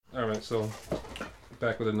right, so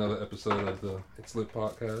back with another episode of the It's Lit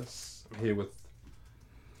podcast. I'm here with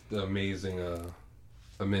the amazing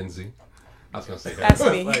Amenzi. I was gonna say that.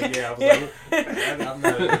 That's me. I'm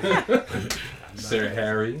not. Sarah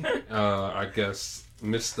Harry, I guess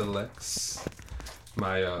Mr. Lex,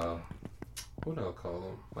 my what do I call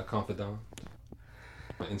him? My confidant,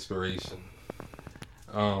 my inspiration.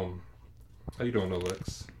 How you doing,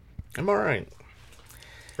 Lex? I'm all right.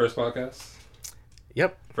 First podcast.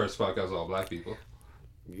 Yep. First podcast with all black people.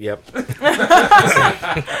 Yep. It's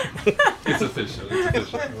official.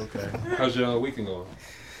 It's official. Okay. How's your weekend going?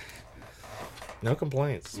 No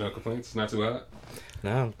complaints. No complaints. Not too hot.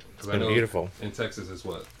 No, it's 'Cause I been know beautiful. In Texas, it's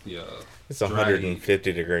what? Yeah. It's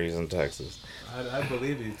 150 degrees in Texas. I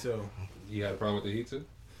believe you too. You had a problem with the heat too?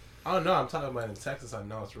 Oh no, I'm talking about in Texas. I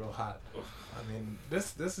know it's real hot. I mean,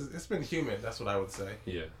 this is it's been humid. That's what I would say.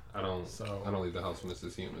 Yeah. I don't leave the house when it's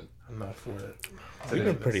this humid. I'm not for it. We've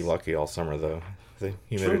been pretty lucky all summer though. The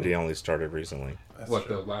humidity only started recently. That's What,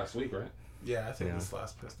 true. the last week, right? Yeah, I think Yeah. this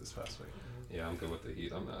past week. Yeah, I'm good with the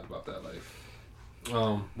heat. I'm not about that life.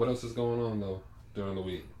 What else is going on though during the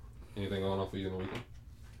week? Anything going on for you in the weekend?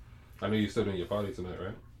 I know you're still doing your party tonight,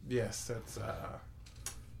 right? Yes, that's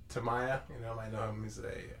Tamaya. You know, I know him. He's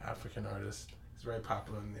a African artist. He's very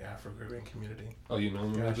popular in the Afro-Caribbean community. Oh, you know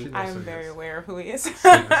him? Yeah, already? she- I'm Yes, very yes. aware of who he is.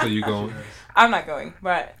 So you going? I'm not going,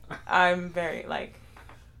 but I'm very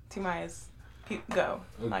Timaya's go.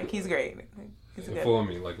 Like he's great. He's good. For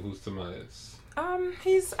me, like who's Tamias?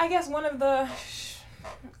 He's I guess one of the.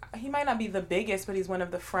 He might not be the biggest, but he's one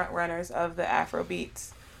of the front runners of the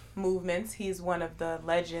Afrobeats movements. He's one of the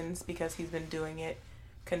legends because he's been doing it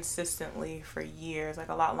consistently for years, like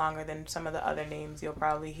a lot longer than some of the other names you'll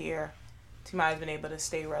probably hear. Timaya's been able to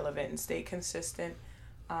stay relevant and stay consistent.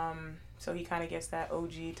 So he kind of gets that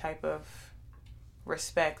OG type of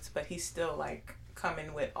respect, but he's still like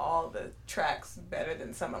coming with all the tracks better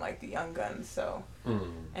than someone like the Young Guns. So,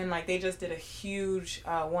 and like they just did a huge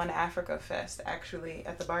One Africa Fest actually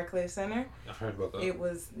at the Barclays Center. I've heard about that. It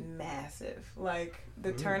was massive. Like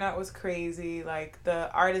the turnout was crazy. Like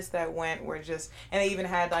the artists that went were just, and they even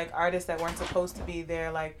had like artists that weren't supposed to be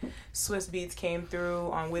there. Like Swiss Beats came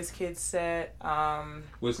through on Wizkid's set.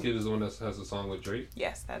 Wizkid is the one that has a song with Drake.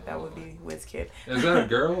 Yes, that would be Wizkid. Is that a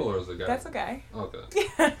girl or is it a guy? That's a guy. Okay.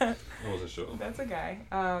 I wasn't sure. That's a guy.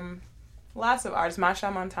 Lots of artists. Masha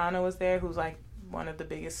Montana was there, who's like one of the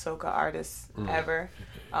biggest soca artists ever.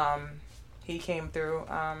 He came through.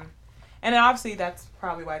 And then obviously that's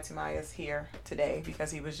probably why Timaya's here today,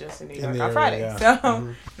 because he was just in New York on Friday. yeah.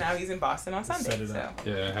 So now he's in Boston on Sunday. Set it So up.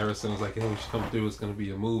 Yeah, Harrison was like, "Hey, we should come through. It's gonna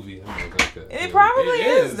be a movie." I'm like, "Okay." it probably It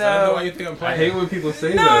is is. I don't know though. why you think I'm I playing. hate when people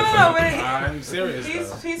say No, that. but I'm serious.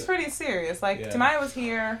 though. he's pretty serious. Like Yeah. Tamaya was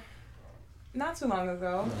here not too long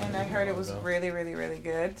ago, and I heard it was really, really, really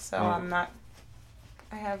good. So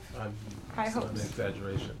I have high It's not an hopes.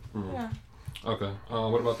 exaggeration. Yeah. Okay.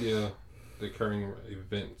 What about the occurring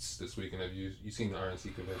events this weekend? Have you seen the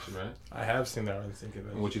RNC convention, right? I have seen the RNC convention.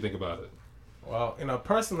 And what you think about it? Well,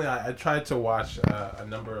 personally, I tried to watch a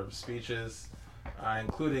number of speeches,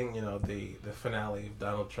 including the finale of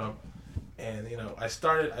Donald Trump, and I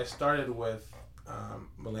started with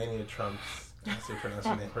Melania Trump's, I say pronounce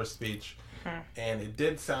her name, her speech, and it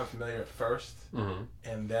did sound familiar at first,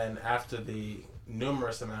 and then after the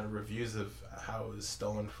numerous amount of reviews of how it was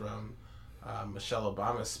stolen from Michelle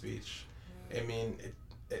Obama's speech, I mean,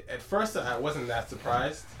 at first I wasn't that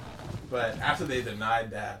surprised, but after they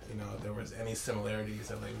denied that, there was any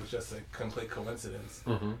similarities and it was just a complete coincidence,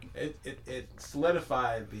 it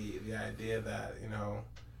solidified the idea that,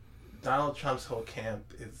 Donald Trump's whole camp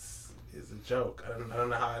is a joke. I don't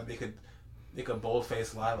know how they could make a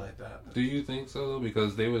bold-faced lie like that. Do you think so?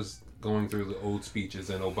 Because they was going through the old speeches,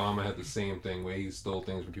 and Obama had the same thing where he stole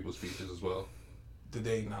things from people's speeches as well. Did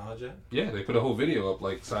they acknowledge it? Yeah, they put a whole video up,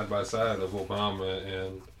 like, side by side of Obama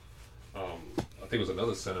and, I think it was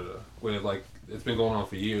another senator, where, like, it's been going on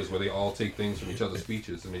for years, where they all take things from each other's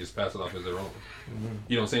speeches and they just pass it off as their own.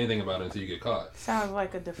 You don't say anything about it until you get caught. Sounds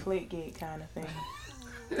like a Deflategate kind of thing,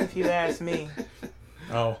 if you ask me.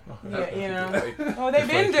 Oh. Yeah, Oh, they've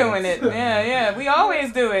been doing it. Yeah. We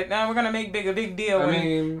always do it. Now we're gonna make a big deal. I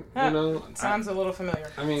when- mean, sounds a little familiar.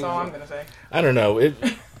 I mean, that's all I'm gonna say. I don't know.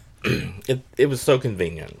 It was so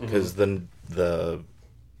convenient because the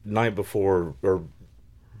night before, or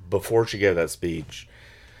before she gave that speech,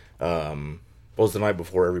 was the night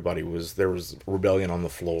before there was rebellion on the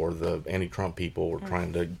floor. The anti-Trump people were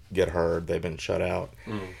trying to get heard. They've been shut out.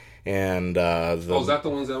 And was that the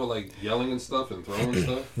ones that were like yelling and stuff and throwing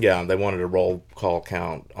stuff? Yeah, they wanted a roll call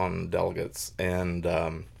count on delegates, and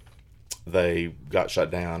they got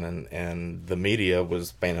shut down, and the media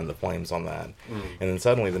was fanning the flames on that. And then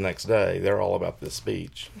suddenly the next day, they're all about this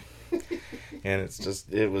speech. And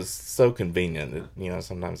it was so convenient.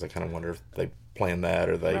 Sometimes I kind of wonder if they planned that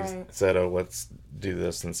or they said, oh, let's do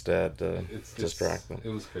this instead to distract them. It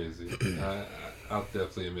was crazy. I'll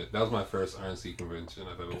definitely admit, that was my first RNC convention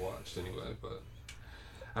I've ever watched anyway, but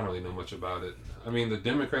I don't really know much about it. I mean, the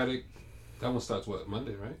Democratic, that one starts,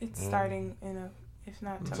 Monday, right? It's starting if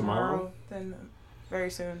not tomorrow, then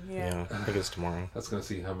very soon. Yeah, I think it's tomorrow. That's gonna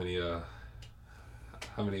see how many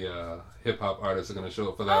hip hop artists are gonna show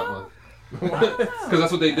up for that one. Because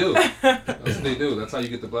that's what they do. That's how you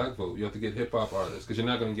get the black vote. You have to get hip hop artists because you're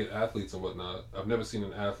not gonna get athletes and whatnot. I've never seen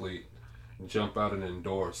an athlete jump out and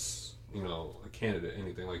endorse, a candidate,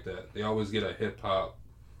 anything like that. They always get a hip hop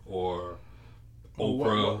or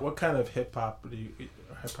Oprah. What kind of hip hop do you?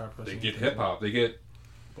 Hip hop person? They get hip hop. They get.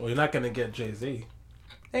 Well, you're not gonna get Jay-Z.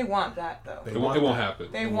 They want that though. It won't happen.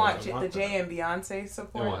 They want the Jay and Beyonce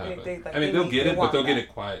support. It won't happen. They'll get it, but they'll get it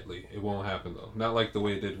quietly. It won't happen though. Not like the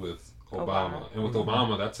way it did with Obama. And with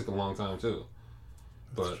Obama, that took a long time too.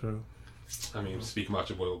 That's true. I mean, speaking about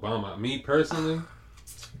your boy Obama, me personally,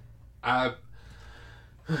 I've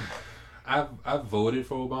voted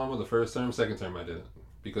for Obama the first term. Second term, I didn't,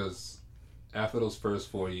 because after those first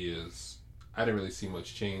 4 years, I didn't really see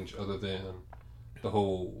much change other than the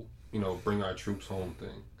whole, bring our troops home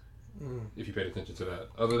thing. If you paid attention to that.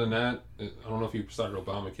 Other than that, I don't know if you started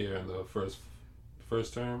Obamacare in the first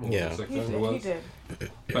term or the second term. It was. He did.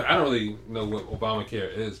 But I don't really know what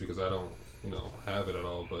Obamacare is because I don't, have it at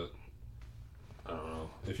all. But I don't know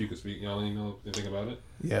if you could speak. Y'all know anything about it?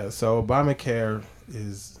 Yeah. So Obamacare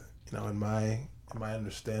is, in my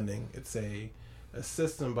understanding, it's a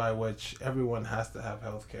system by which everyone has to have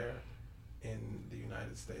health care in the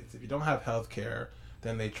United States. If you don't have health care,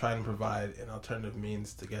 then they try and provide an alternative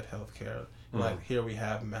means to get health care. Like here we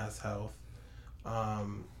have Mass Health,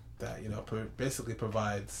 that basically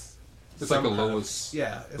provides. It's like the lowest.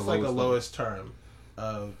 It's like the lowest term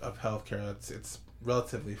of health care. It's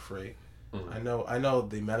relatively free. I know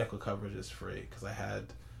the medical coverage is free because I had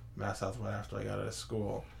Mass Health right after I got out of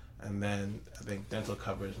school, and then I think dental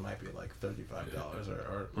coverage might be like $35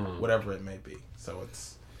 or whatever it may be. So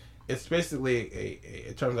it's basically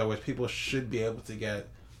a term by which people should be able to get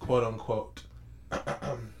quote unquote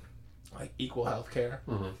like equal health care.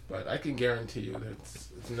 But I can guarantee you there's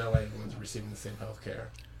no way everyone's receiving the same health care,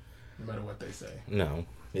 no matter what they say. No.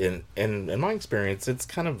 In my experience, it's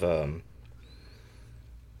kind of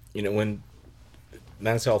when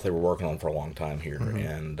Mass Health they were working on for a long time here,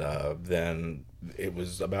 and then it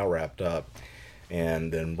was about wrapped up,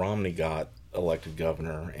 and then Romney got elected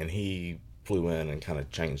governor, and he flew in and kind of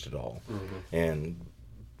changed it all, and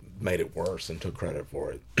made it worse and took credit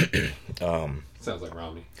for it. Sounds like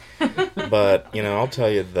Romney. But I'll tell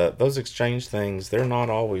you that those exchange things, they're not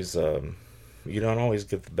always. You don't always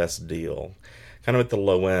get the best deal. Kind of at the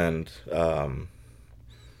low end,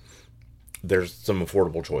 there's some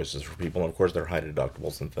affordable choices for people. And of course, there are high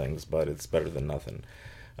deductibles and things, but it's better than nothing.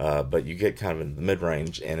 But you get kind of in the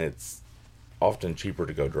mid-range, and it's often cheaper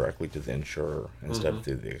to go directly to the insurer instead of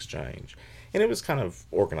through the exchange. And it was kind of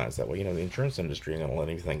organized that way. The insurance industry ain't going to let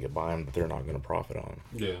anything get by them that they're not going to profit on.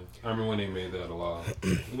 Yeah. I remember when they made that a law.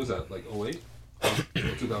 What was that, like 08?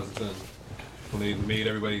 2010. When they made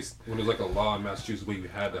when there was like a law in Massachusetts where you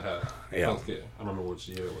had to have health care. I don't remember which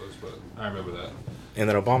year it was, but I remember that. And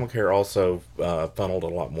then Obamacare also funneled a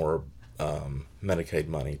lot more Medicaid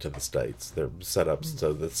money to the states. They're set up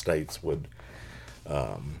so the states would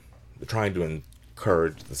trying to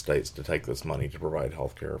encourage the states to take this money to provide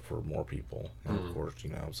health care for more people. And of course,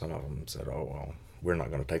 some of them said, oh, well, we're not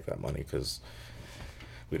going to take that money because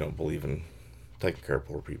we don't believe in taking care of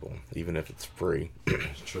poor people, even if it's free.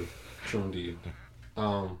 It's true. True indeed.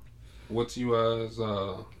 What's you guys'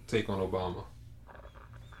 take on Obama?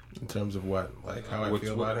 In terms of what? Like how I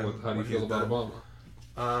feel about him? How do you feel about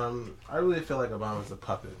Obama? I really feel like Obama's a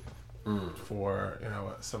puppet for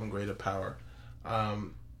some greater power.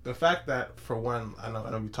 The fact that, for one, I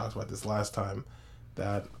know we talked about this last time,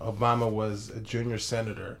 that Obama was a junior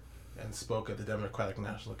senator and spoke at the Democratic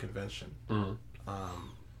National Convention. A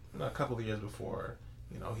couple of years before,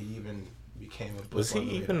 he even became a. Was he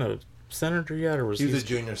even a senator yet, or was he was a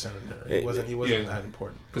junior senator? He wasn't that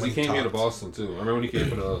important. Because he came here to Boston too. I remember when he came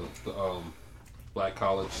for the Black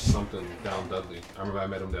College something down Dudley. I remember I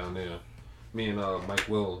met him down there. Me and Mike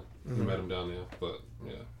Will, we met him down there. But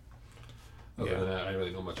yeah. Other than that, I didn't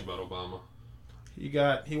really know much about Obama.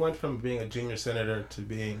 He went from being a junior senator to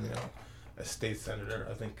being, a state senator.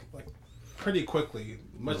 I think pretty quickly,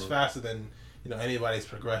 much faster than anybody's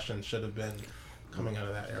progression should have been. coming out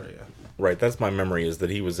of that area. Right, that's my memory, is that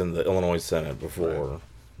he was in the Illinois Senate before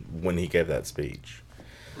when he gave that speech.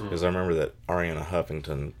 Because I remember that Arianna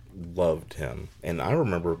Huffington loved him. And I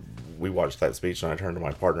remember we watched that speech, and I turned to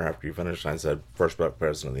my partner after you finished, and I said, first black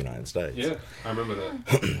president of the United States. Yeah, I remember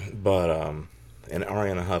that. But, and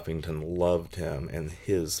Arianna Huffington loved him, and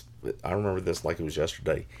I remember this like it was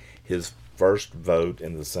yesterday, his first vote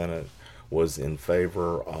in the Senate was in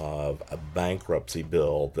favor of a bankruptcy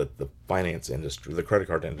bill that the finance industry, the credit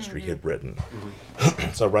card industry, had written.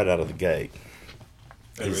 So right out of the gate,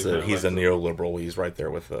 he's a neoliberal. He's right there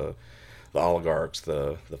with the oligarchs,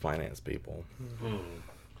 the finance people.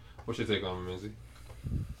 What's your take on him, Mizzy?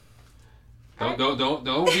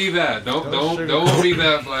 Don't be that. Don't be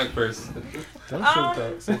that black person. Don't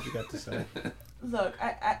sugarcoat. Say what you got to say. Look,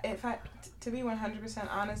 to be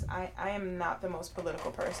 100% honest, I am not the most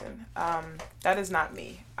political person. That is not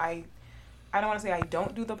me. I don't want to say I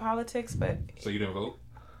don't do the politics, but... So you didn't vote?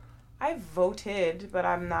 I voted, but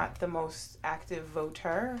I'm not the most active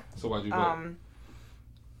voter. So why'd you vote?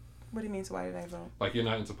 What do you mean, so why did I vote? Like, you're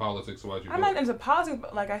not into politics, so why'd you vote? I'm not into politics,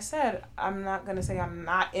 but like I said, I'm not going to say I'm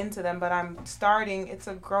not into them, but I'm starting, it's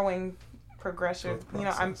a growing progressive,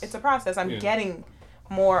 it's a process. I'm getting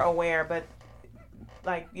more aware, but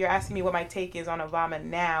like, you're asking me what my take is on Obama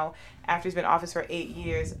now, after he's been in office for 8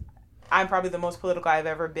 years. I'm probably the most political I've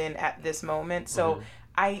ever been at this moment, so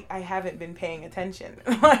I haven't been paying attention.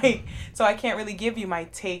 So I can't really give you my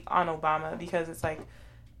take on Obama, because it's like,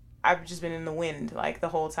 I've just been in the wind, like, the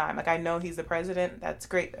whole time. Like, I know he's the president. That's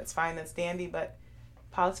great. That's fine. That's dandy. But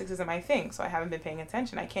politics isn't my thing, so I haven't been paying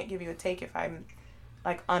attention. I can't give you a take if I'm,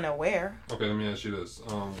 like, unaware. Okay, let me ask you this.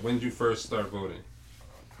 When did you first start voting?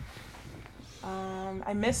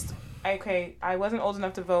 I wasn't old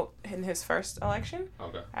enough to vote in his first election.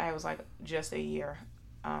 Okay. I was, like, just a year.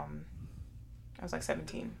 I was, like,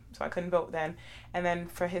 17, so I couldn't vote then. And then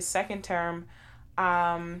for his second term...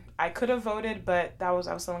 I could have voted, but I was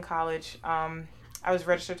still in college. I was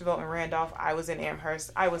registered to vote in Randolph. I was in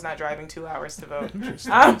Amherst. I was not driving 2 hours to vote.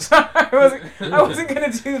 I'm sorry, I wasn't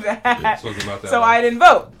gonna do that. So I didn't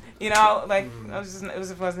vote.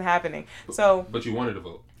 It wasn't happening. So. But you wanted to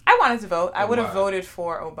vote. I wanted to vote. I would have voted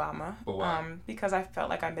for Obama. But why? Because I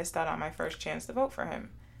felt like I missed out on my first chance to vote for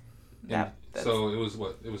him. So it was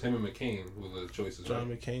what? It was him and McCain were the choices. John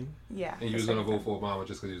right? McCain. Yeah. And you was gonna vote for Obama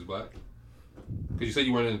just because he was black. Because you said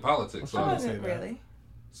you weren't in politics. I wasn't really.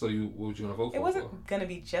 So what would you want to vote for? It wasn't going to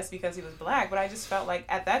be just because he was black, but I just felt like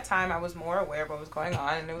at that time I was more aware of what was going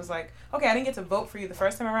on. And it was like, okay, I didn't get to vote for you the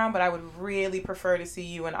first time around, but I would really prefer to see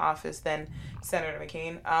you in office than Senator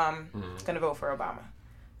McCain. Going to vote for Obama.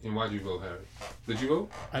 And why'd you vote, Harry? Did you vote?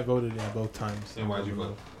 I voted, both times. And why'd you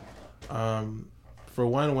vote? For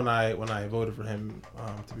one, when I voted for him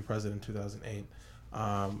to be president in 2008,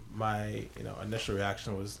 my initial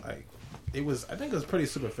reaction was like, I think it was pretty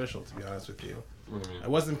superficial, to be honest with you. What do you mean? It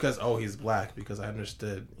wasn't because he's black, because I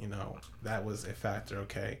understood that was a factor,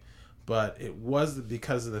 okay, but it was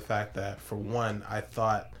because of the fact that, for one, I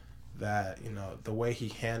thought that the way he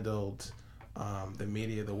handled the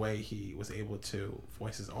media, the way he was able to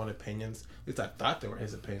voice his own opinions, at least I thought they were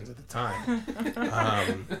his opinions at the time,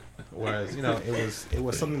 whereas it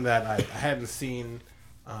was something that I hadn't seen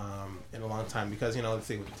in a long time, because let's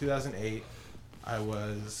see, 2008 I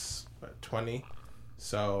was 20,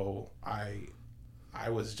 so I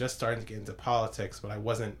was just starting to get into politics, but I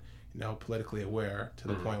wasn't politically aware to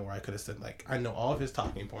the point where I could have said, like, I know all of his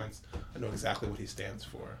talking points, I know exactly what he stands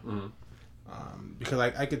for. Because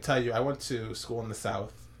I could tell you, I went to school in the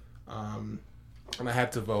South, and I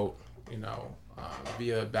had to vote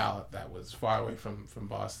via a ballot that was far away from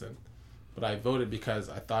Boston, but I voted because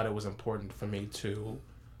I thought it was important for me to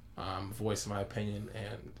voice my opinion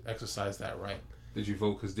and exercise that right. Did you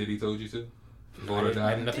vote because Diddy told you to? Vote or die? I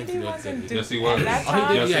had nothing to do with Diddy. Yes, he was. Yes, he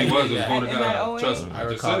was. It was vote or die. Trust me. I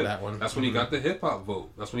recall that one. That's when he got the hip hop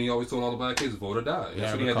vote. That's when he always told all the black kids, vote or die.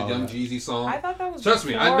 That's when he had the Young Jeezy song. I thought that was Trust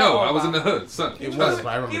me, I know. I was in the hood, son. It was, but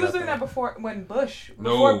I remember he was doing that before Bush's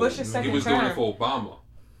second term. He was doing it for Obama.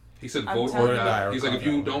 He said, vote or die. He's like, if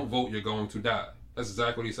you don't vote, you're going to die. That's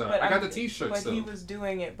exactly what he said. I got the T-shirt still. But he was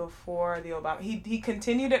doing it before the Obama. He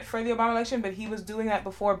continued it for the Obama election, but he was doing that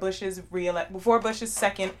before Bush's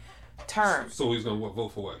second term. So he's gonna vote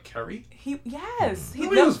for what? Kerry? Yes. He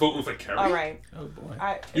was voting for Kerry. All right. Oh boy.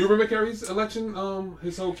 You remember Kerry's election?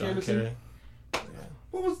 His whole candidacy. Kerry. Yeah.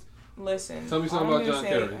 What was? Listen. Tell me something about John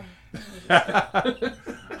Kerry.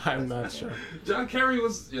 I'm not sure. John Kerry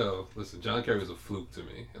was John Kerry was a fluke to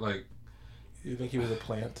me. Like, you think he was a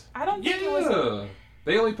plant? I don't think it was.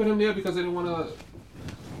 They only put him there because they didn't want to.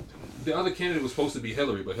 the other candidate was supposed to be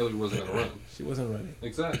Hillary, but Hillary wasn't going to run. She wasn't ready.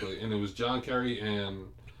 Exactly, and it was John Kerry and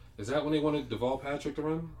is that when they wanted Deval Patrick to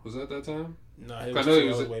run? Was that time? No, I it know he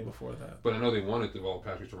was was way before that. But I know they wanted Deval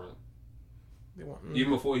Patrick to run. They want,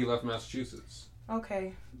 Even before he left Massachusetts.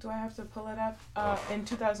 Okay, do I have to pull it up? In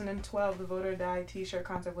 2012, the Vote or Die T-shirt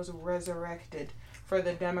concept was resurrected for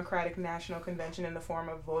the Democratic National Convention in the form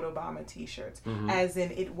of Vote Obama T-shirts, as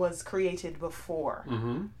in it was created before.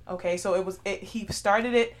 Okay, so he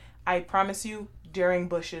started it, I promise you, during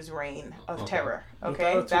Bush's reign of terror.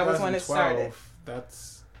 Okay, that was when it started.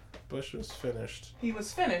 Bush was finished. He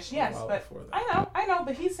was finished, yes, but I know,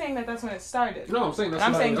 but he's saying that's when it started. No, I'm saying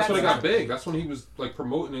that's when it got big. That's when he was like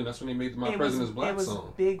promoting it. That's when he made My President's Black song. It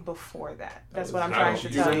was big before that. That's what I'm trying to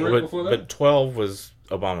tell you. But 12 was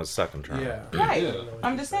Obama's second term. Yeah. Right. Yeah.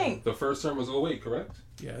 I'm just saying. The first term was 08, correct?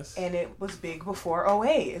 Yes. And it was big before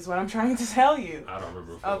 08 is what I'm trying to tell you. I don't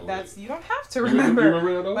remember. You don't have to remember. You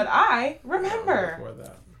remember that though? But I remember. Before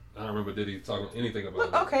that. I don't remember Diddy talking anything about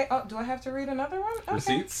Look, that. okay. Oh, do I have to read another one? Okay.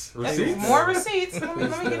 Receipts? More receipts. Let me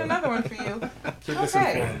get another one for you. Keep us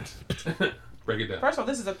Okay. informed. Break it down. First of all,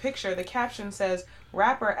 this is a picture. The caption says,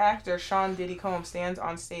 rapper actor Sean Diddy Combs stands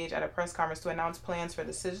on stage at a press conference to announce plans for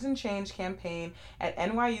the Citizen Change campaign at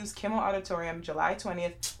NYU's Kimmel Auditorium, July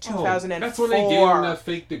 20th, 2004. That's when they gave him that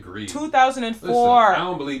fake degree. 2004. Listen, I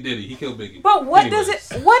don't believe Diddy. He killed Biggie. But what Anyways.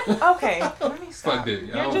 does it... What? Okay. Let me stop. Fuck Diddy.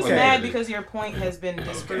 You're just fuck mad Diddy. because your point has been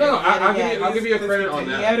discredited No, yet I'll give you a credit on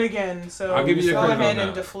that. Yet again. So I'll give you a go credit ahead on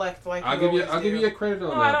and that. deflect like I'll you give always you a credit on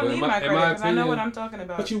No, that. I don't but need in my credit because I know what opinion- I'm talking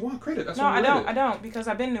about. But you want credit. That's No, what I you don't. read it. I don't because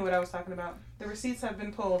I've been knew what I was talking about. The receipts have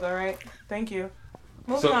been pulled. All right. Thank you.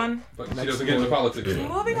 Moving on. But she Next doesn't get into point. politics.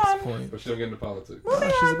 Moving Next on. point. But she don't get into politics. Moving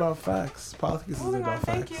She's on. about facts. Politics is Moving on. about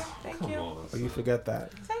Thank facts. you. Thank Come you. on. But you forget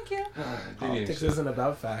that. Thank you. Diddy ain't Politics shit. isn't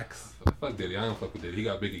about facts. Fuck Diddy. I don't fuck with Diddy. He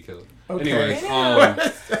got Biggie killed. Okay. Anyways,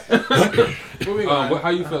 Moving on. how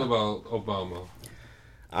you feel about Obama?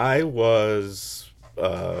 I was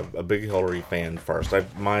a big Hillary fan first.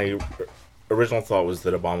 My original thought was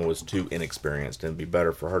that Obama was too inexperienced and it'd be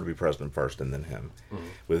better for her to be president first and then him,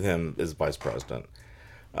 with him as vice president.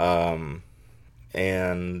 And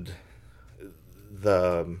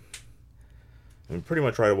pretty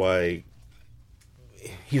much right away,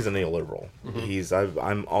 he's a neoliberal.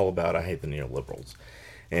 I'm all about, I hate the neoliberals.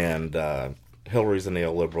 And Hillary's a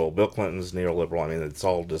neoliberal. Bill Clinton's neoliberal. I mean, it's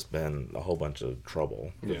all just been a whole bunch of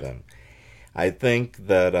trouble with them. I think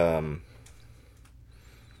that,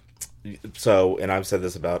 and I've said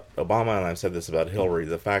this about Obama and I've said this about Hillary,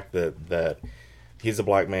 the fact that he's a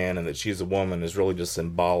black man and that she's a woman is really just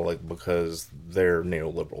symbolic because they're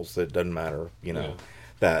neoliberals. It doesn't matter,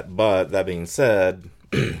 that. But that being said,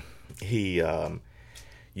 you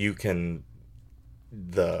can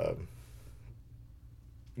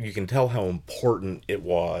tell how important it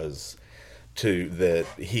was that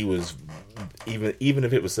he was, even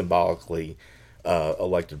if it was symbolically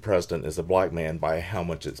elected president as a black man, by how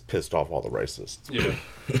much it's pissed off all the racists. Yeah,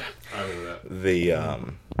 I remember that.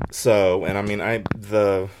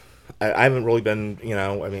 I haven't really been,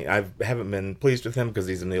 I haven't been pleased with him because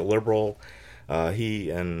he's a neoliberal. He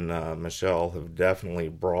and Michelle have definitely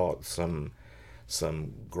brought some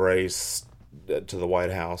grace to the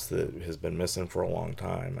White House that has been missing for a long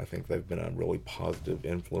time. I think they've been a really positive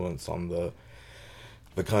influence on the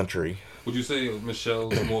country. Would you say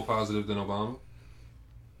Michelle is more positive than Obama?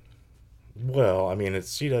 Well, I mean,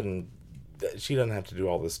 she doesn't have to do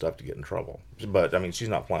all this stuff to get in trouble. But I mean, she's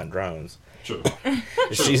not flying drones. True.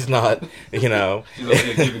 She's not, She's over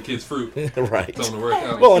there giving kids fruit. Right. Telling them to work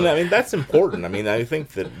out. Well, and I mean, that's important. I mean, I think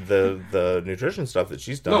that the nutrition stuff that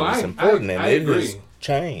she's done is important, and it has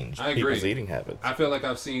changed people's eating habits. I feel like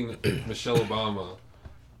I've seen Michelle Obama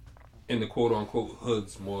in the quote-unquote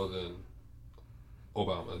hoods more than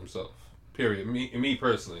Obama himself. Period. Me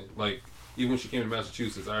personally. Like, even when she came to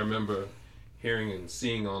Massachusetts, I remember hearing and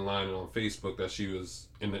seeing online and on Facebook that she was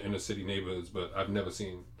in the inner city neighborhoods, but I've never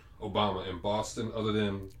seen Obama in Boston other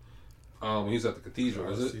than he's at the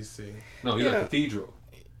Cathedral, is it? No, he's at Cathedral.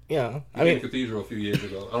 Yeah. He came to Cathedral a few years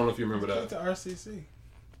ago. I don't know if you remember that. He went to RCC.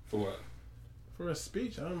 For what? For a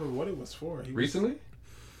speech. I don't remember what it was for. Recently?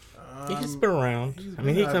 He's been around.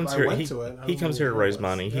 He comes here. He comes here to raise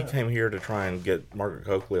money. Yeah. He came here to try and get Margaret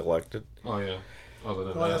Coakley elected. Oh, yeah. Other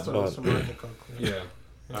than That's that. what it was for Margaret Coakley. Yeah.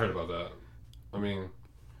 I heard about that. I mean...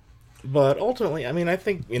 But ultimately, I mean, I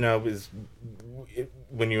think, when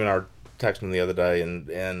you and I were texting the other day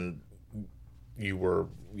and you were,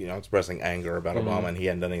 expressing anger about Obama and he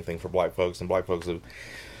hadn't done anything for black folks and black folks have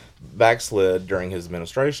backslid during his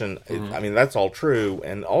administration. I mean, that's all true.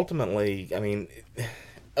 And ultimately, I mean,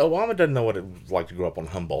 Obama doesn't know what it was like to grow up on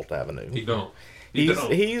Humboldt Avenue. He don't.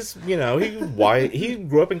 He's you know, he white. He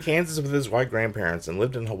grew up in Kansas with his white grandparents and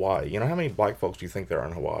lived in Hawaii. You know, how many black folks do you think there are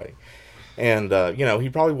in Hawaii? And you know, he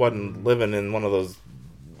probably wasn't living in one of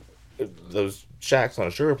those shacks on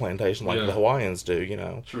a sugar plantation like the Hawaiians do. You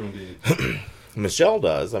know, True indeed. Michelle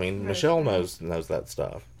does. I mean, Michelle knows that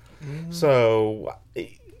stuff. Mm-hmm. So,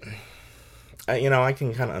 you know, I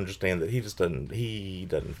can kind of understand that he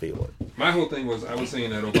doesn't feel it. My whole thing was, I was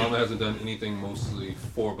saying that Obama hasn't done anything mostly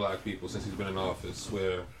for black people since he's been in office,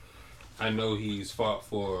 where I know he's fought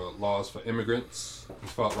for laws for immigrants,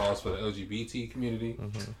 he's fought laws for the LGBT community.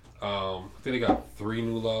 Mm-hmm. I think they got 3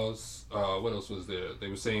 new laws. What else was there? They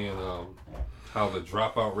were saying how the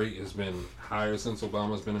dropout rate has been higher since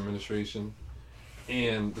Obama's been in administration.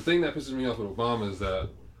 And the thing that pisses me off with Obama is that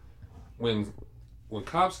when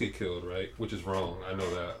cops get killed, right, which is wrong, I know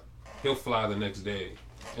that, he'll fly the next day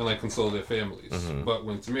and like console their families. Mm-hmm. But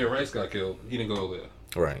when Tamir Rice got killed, he didn't go there.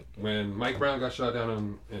 Right. When Mike Brown got shot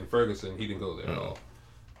down in Ferguson, he didn't go there at all.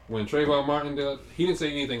 When Trayvon Martin did, he didn't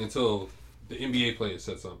say anything until the NBA players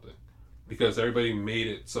said something. Because everybody made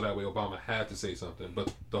it so that way Obama had to say something.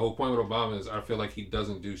 But the whole point with Obama is I feel like he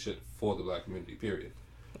doesn't do shit for the black community, period.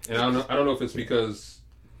 And I don't know if it's because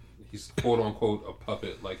he's quote unquote a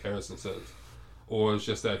puppet, like Harrison says, or it's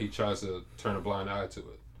just that he tries to turn a blind eye to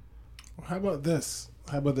it. Well, how about this?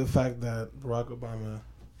 How about the fact that Barack Obama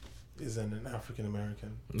isn't an African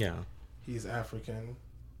American? Yeah, he's African,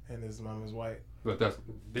 and his mom is white. But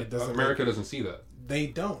America doesn't see that. They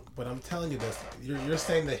don't. But I'm telling you this. You're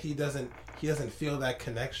saying that he doesn't feel that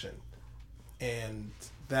connection, and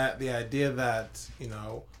that the idea that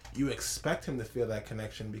you expect him to feel that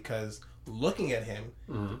connection because looking at him,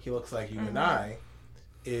 he looks like you and I,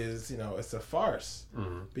 is it's a farce.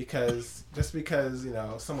 Because just because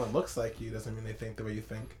someone looks like you doesn't mean they think the way you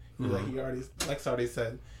think. Like Lex already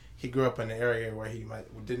said, he grew up in an area where he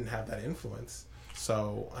didn't have that influence.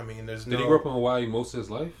 So I mean, Did he grow up in Hawaii most of his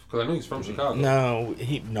life? Because I know he's from Chicago. No,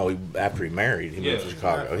 after he married, he moved to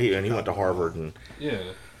Chicago. He went to Harvard and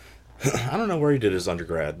I don't know where he did his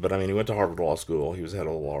undergrad, but I mean, he went to Harvard Law School. He was head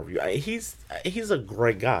of the law review. He's a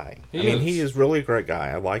great guy. He is really a great guy.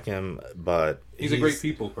 I like him, but he's a great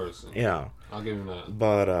people person. Yeah, I'll give him that.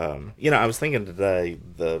 But I was thinking today,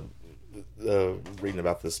 reading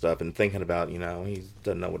about this stuff and thinking about he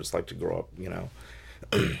doesn't know what it's like to grow up,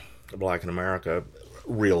 black in America.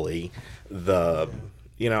 Really,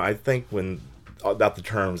 I think about the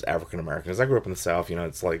terms African American, as I grew up in the South,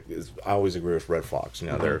 it's like I always agree with Red Fox.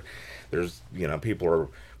 There's people are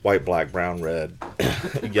white, black, brown, red,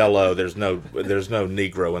 yellow. There's no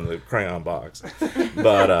Negro in the crayon box.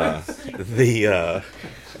 But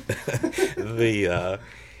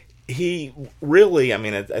he really,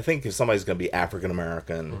 I think if somebody's going to be African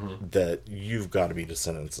American, that you've got to be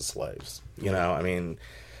descendants of slaves.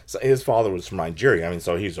 So his father was from Nigeria.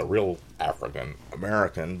 So he's a real African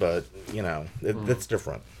American, but that's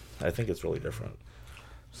different. I think it's really different.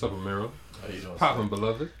 What's up, Amiro? How you doing? Poppin',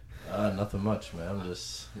 beloved. Nothing much, man. I'm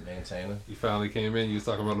just maintaining. You finally came in. You was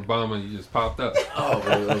talking about Obama, and you just popped up. Oh,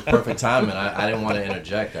 well, it was perfect timing. I didn't want to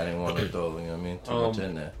interject. I didn't want to throw too much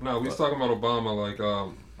in there. No, we was talking about Obama.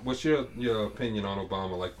 Like, what's your opinion on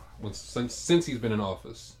Obama? Like, since he's been in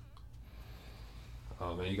office.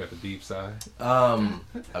 Oh man, you got the deep side.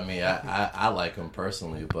 I like him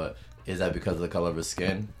personally, but is that because of the color of his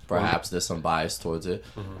skin? Perhaps there's some bias towards it,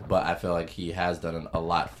 but I feel like he has done a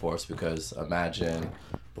lot for us. Because imagine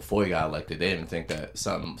before he got elected, they didn't think that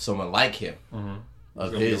someone like him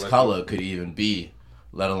of his color could even be,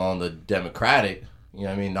 let alone the Democratic,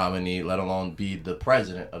 nominee, let alone be the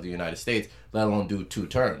president of the United States, let alone do 2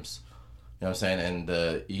 terms. You know what I'm saying?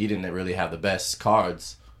 And he didn't really have the best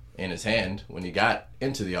cards in his hand when he got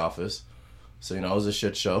into the office. So, it was a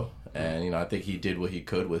shit show. And, I think he did what he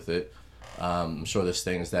could with it. I'm sure there's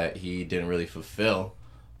things that he didn't really fulfill,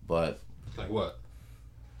 but... Like what?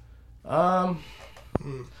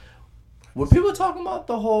 Were people talking about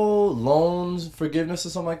the whole loans forgiveness or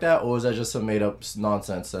something like that? Or is that just some made-up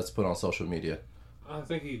nonsense that's put on social media? I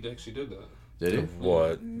think he actually did that. Did he?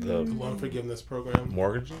 What? The loan forgiveness program?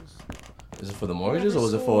 Mortgages? Is it for the mortgages or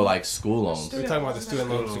was it for, like, school loans? We're talking about the student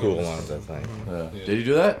loans. School loans, I think. Yeah. Did he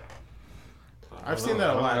do that? I've seen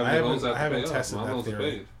that a lot. I haven't tested that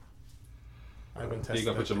theory. Paid. I haven't tested. You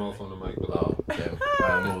got to put your mouth on the mic. Oh, damn.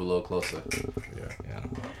 I move a little closer. Yeah.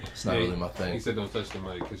 It's not really my thing. He said don't touch the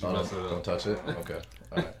mic because you mess it up. Don't touch it? Okay.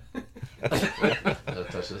 All right. Did I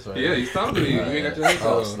touch this right? Yeah, he's talking to you. You ain't got your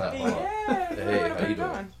headphones on. Oh, snap. Hey, how you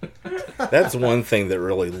doing? That's one thing that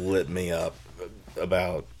really lit me up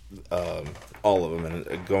about all of them,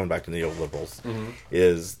 and going back to neoliberals,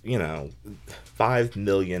 is, 5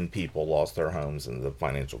 million people lost their homes in the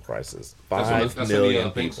financial crisis. That's Five when million the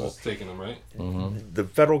banks people. was taking them, right? The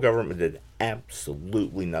federal government did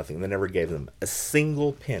absolutely nothing. They never gave them a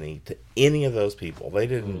single penny to any of those people. They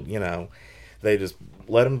didn't, they just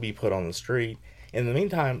let them be put on the street. In the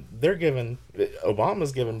meantime,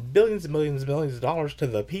 Obama's given billions and millions and millions of dollars to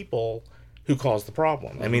the people who caused the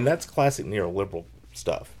problem. I mean, that's classic neoliberal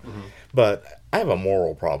stuff. But I have a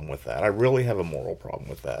moral problem with that. I really have a moral problem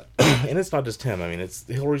with that. And it's not just him. I mean,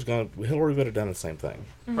 Hillary would have done the same thing.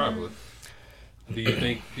 Probably. Do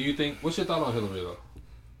you think what's your thought on Hillary though?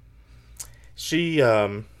 She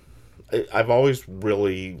I've always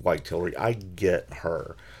really liked Hillary. I get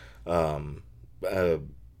her. And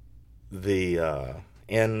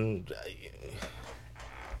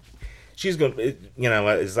she's going to,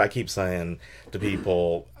 as I keep saying to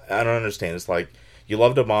people, I don't understand. It's like, you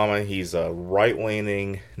loved Obama. He's a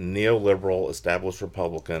right-leaning, neoliberal, established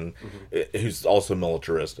Republican who's also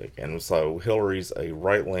militaristic. And so Hillary's a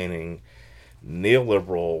right-leaning,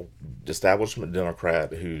 neoliberal, establishment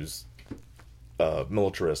Democrat who's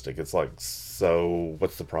militaristic. It's like, so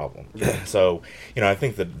what's the problem? So, I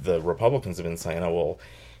think that the Republicans have been saying, oh, well,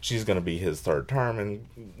 she's going to be his third term. And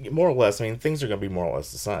more or less, things are going to be more or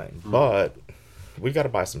less the same. But we've got to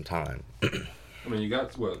buy some time. I mean, you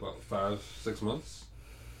got, about 5-6 months?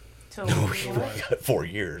 Till No, we got 4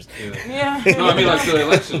 years. Yeah. No, I mean like the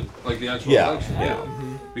election, like the actual election.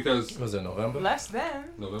 Yeah. Because Was it November? Less than.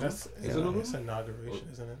 November. That's Is it November? it's inauguration,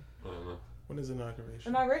 isn't it? I don't know. When is inauguration?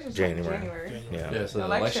 Inauguration's January. January. Yeah. Yeah, so the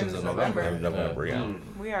Election's election's in November. November. Yeah.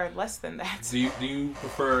 We are less than that. Do you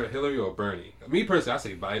prefer Hillary or Bernie? Me personally, I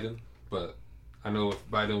say Biden, but I know if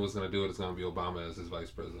Biden was going to do it, it's going to be Obama as his vice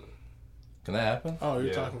president. Can that happen? Oh, you're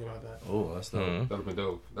Yeah. talking about that. Oh, that's dope. That'd have been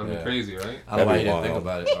dope. That'd have Yeah. been crazy, right? I don't know why That'd you be didn't think wild.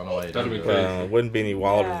 about it. I don't know why you That'd didn't be do it. crazy. Wouldn't be any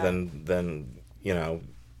wilder Yeah. than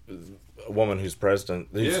a woman who's president,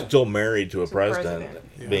 who's Yeah. still married to a To president,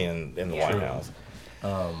 president. being in the Yeah. White House.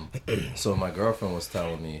 So my girlfriend was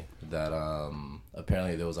telling me that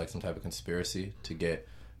apparently there was like some type of conspiracy to get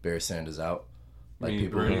Barry Sanders out. Like mean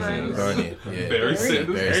people Bernie who Sanders? Bernie, yeah. Barry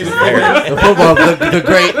Sanders. Barry Sanders. The football,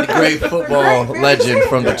 the great football legend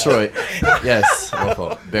from Detroit. Yes, my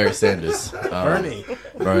fault. Barry Sanders. Bernie.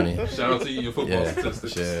 Bernie. Shout out to you, your football Yeah,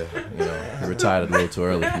 statistics. he retired a little too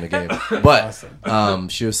early from the game.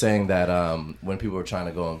 But she was saying that when people were trying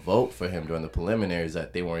to go and vote for him during the preliminaries,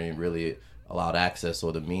 that they weren't even really allowed access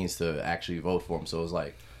or the means to actually vote for him. So it was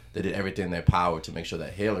like they did everything in their power to make sure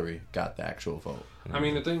that Hillary got the actual vote. I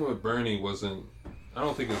mean, the thing with Bernie wasn't. I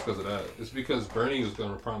don't think it's because of that. It's because Bernie was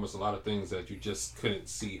going to promise a lot of things that you just couldn't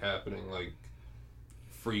see happening, like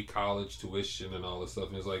free college tuition and all this stuff.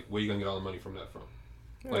 And it's like, where are you going to get all the money from that from?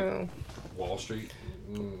 Like Wall Street?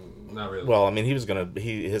 Not really. Well, he was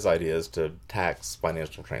his idea is to tax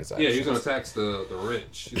financial transactions. Yeah, he was going to tax the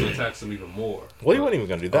rich. He's going to tax them even more. Well, he wasn't even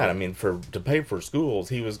going to do that. To pay for schools,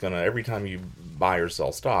 he was going to, every time you buy or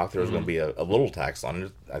sell stock, there was going to be a little tax on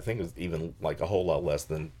it. I think it was even like a whole lot less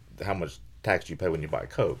than how much tax you pay when you buy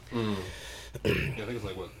Coke. Yeah, I think it's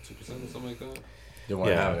like, 2% or something like that? They weren't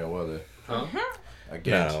Yeah. having it, were they? Huh? I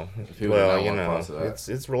guess. No. People did not want parts of that.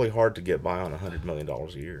 it's really hard to get by on $100 million a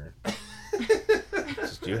year.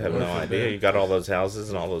 You have no idea. You got all those houses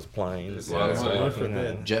and all those planes. It's a lot of money. God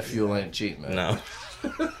forbid. Jet fuel ain't cheap, man. No.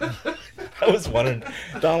 I was wondering,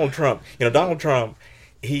 Donald Trump,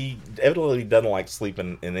 he evidently doesn't like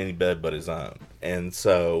sleeping in any bed but his own. And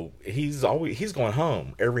so he's going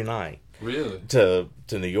home every night Really? to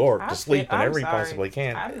New York to sleep I'm whenever he sorry. possibly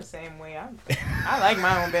can. I'm the same way. I like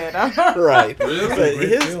my own bed. Right. Really? But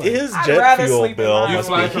Great feeling. his I'd jet rather fuel sleep in bill my You own must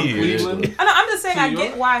fly be from huge. Cleveland? I'm just saying To I New get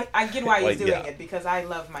York? why he's Like, doing yeah. it because I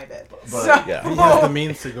love my bed. But- So, Yeah. He has the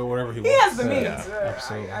means to go wherever he wants. he has the So, means. yeah,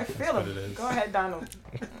 absolutely. I That's feel what him. it is. Go ahead, Donald.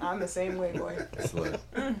 I'm the same way, boy. It's like,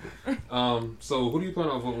 So who do you plan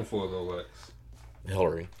on voting for, though, Lex?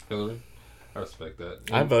 Hillary. Hillary? I respect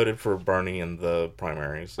that. I voted for Bernie in the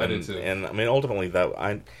primaries. I did And- too. And ultimately, when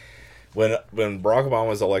Barack Obama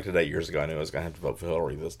was elected 8 years ago, I knew I was going to have to vote for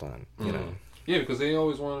Hillary this time. You know. Yeah, because they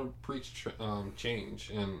always want to preach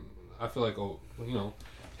change, and I feel like,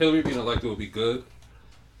 Hillary being elected would be good.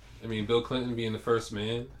 I mean, Bill Clinton being the first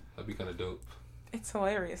man, that'd be kind of dope. It's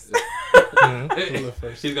hilarious. the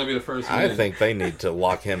first? He's gonna be the first man. I think they need to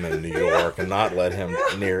lock him in New York and not let him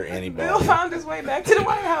near Bill anybody. found his way back to the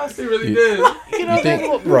White House. he really did. you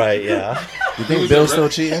think Right? Yeah. you think Bill's still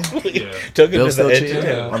cheating? Yeah. Took him Bill's to the still edge of cheating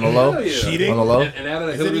town. on the low. Hell yeah. Cheating? On the low. And now that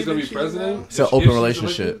Is Hillary's it gonna be even president, It's an if open she's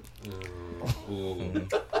relationship.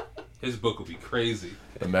 elected, his book will be crazy.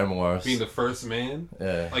 The memoirs. Being the first man,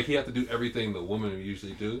 Yeah. like he had to do everything the woman would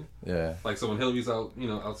usually do. Yeah. Like, so when Hillary's out,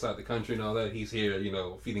 outside the country and all that, he's here,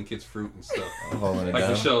 feeding kids fruit and stuff. Holding it Like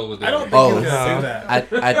down. Michelle with the... I don't think Oh, he's gonna do that.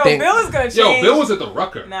 I Yo, think Bill is gonna change. Yo, Bill was at the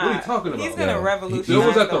Rucker. Nah, What are you talking about? He's gonna Yeah. revolutionize. Bill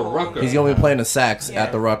was at the whole- Rucker. he's gonna be playing the sax Yeah.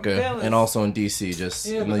 at the Rucker Bill is- and also in DC, just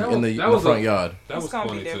Yeah, in but the, that in the, was- that in the was front a- yard. That It's was gonna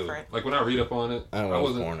corny be too. different. Like when I read up on it, I don't know. It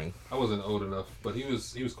was corny. I wasn't old enough, but he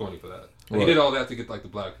was corny for that. What? He did all that to get like the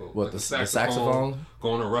black folk. What, like, the saxophone?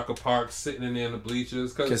 Going to Rucker Park, sitting in there in the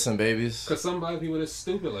bleachers, because Kissing babies. some black people are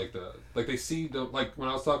stupid like that. Like they see the like when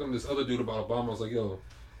I was talking to this other dude about Obama, I was like, yo,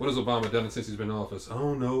 what has Obama done since he's been in office? I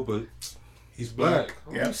don't know, but he's black.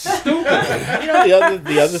 Oh, Yep. he's stupid. You know,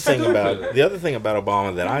 the other thing about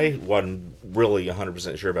Obama that I wasn't really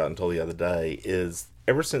 100% sure about until the other day is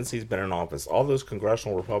ever since he's been in office, all those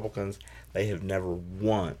congressional Republicans, they have never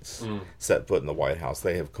once set foot in the White House.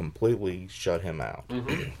 They have completely shut him out.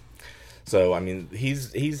 Mm-hmm. So I mean,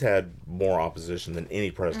 he's had more opposition than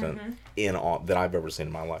any president that I've ever seen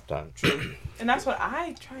in my lifetime. And that's what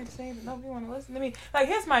I tried to say, but nobody want to listen to me. Like,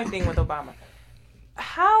 here's my thing with Obama.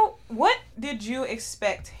 What did you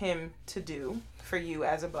expect him to do for you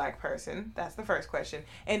as a black person? That's the first question.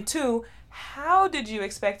 And two, how did you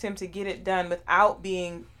expect him to get it done without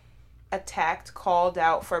being attacked, called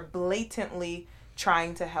out for blatantly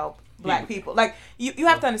trying to help black people? Like, you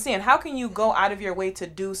have to understand, how can you go out of your way to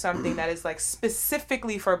do something that is like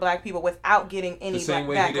specifically for black people without getting any The same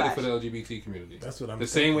way backlash? he did it for the LGBT community. That's what I'm The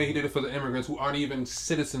saying. same way he did it for the immigrants who aren't even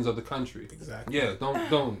citizens of the country. Exactly. Yeah,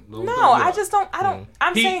 don't. No, I just don't. I don't.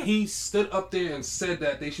 I'm saying He stood up there and said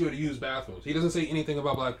that they should have used bathrooms. He doesn't say anything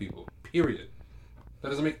about black people. Period. That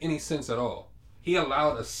doesn't make any sense at all. He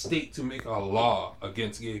allowed a state to make a law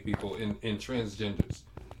against gay people and transgenders.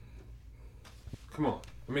 Come on.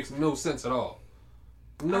 It makes no sense at all.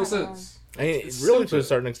 No sense. I mean, It's really, to a stupid.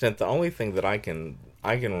 certain extent, the only thing that I can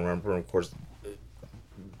remember, and of course,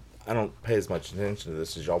 I don't pay as much attention to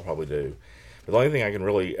this as y'all probably do, but the only thing I can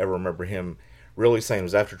really ever remember him really saying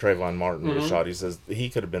was after Trayvon Martin was shot, he says, he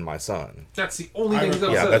could have been my son. That's the only thing he's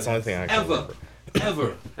ever Yeah, said. that's the only thing I can remember.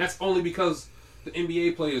 Ever. That's only because the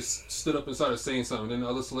NBA players stood up and started saying something, then the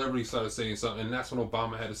other celebrities started saying something, and that's when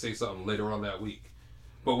Obama had to say something later on that week.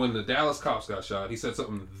 But when the Dallas cops got shot, he said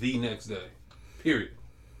something the next day. Period.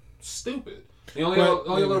 Stupid. The only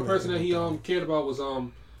little person that he cared about was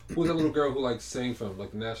who was that little girl who sang for him,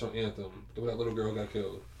 like the national anthem. That little girl who got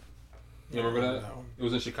killed. You remember that? No. It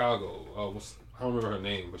was in Chicago. I don't remember her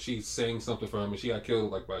name, but she sang something for him, and she got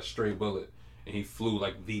killed by a stray bullet. And he flew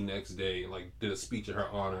the next day and did a speech in her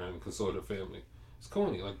honor and consoled her family. It's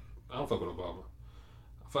corny. I don't fuck with Obama.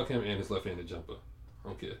 I fuck him and his left-handed jumper. I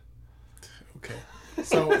don't care. Okay.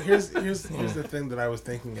 So here's the thing that I was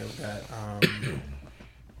thinking of that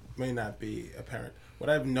may not be apparent. What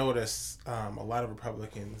I've noticed a lot of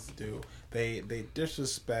Republicans do, they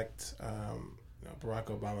disrespect Barack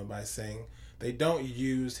Obama by saying they don't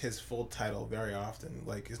use his full title very often.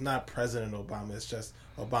 Like, it's not President Obama, it's just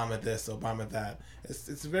Obama this, Obama that.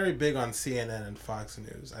 It's very big on CNN and Fox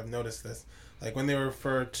News. I've noticed this. Like when they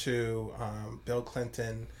refer to Bill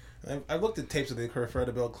Clinton, I've looked at tapes where they refer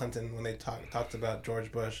to Bill Clinton when they talked about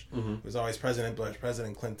George Bush. It was always President Bush,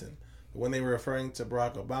 President Clinton. But when they were referring to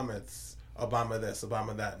Barack Obama, it's Obama this,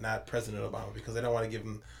 Obama that, not President Obama, because they don't want to give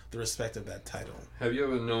him the respect of that title. Have you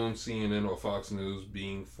ever known CNN or Fox News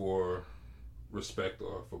being for respect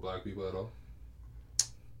or for black people at all?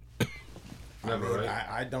 Never, right?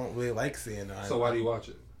 I don't really like CNN. So why do you watch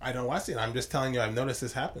it? I don't watch CNN. I'm just telling you, I've noticed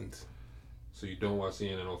this happened. So you don't watch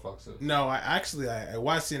CNN or Fox News? No, I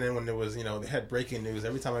watched CNN when there was, they had breaking news.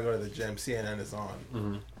 Every time I go to the gym, CNN is on.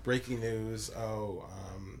 Mm-hmm. Breaking news,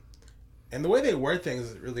 and the way they word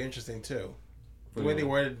things is really interesting too. The way they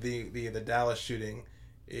worded the Dallas shooting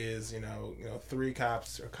is, 3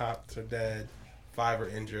 cops are dead, 5 are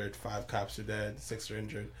injured, 5 cops are dead, 6 are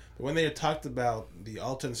injured. But when they had talked about the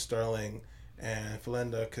Alton Sterling and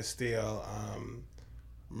Philando Castile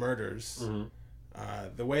murders,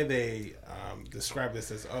 the way they describe this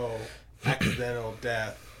as, accidental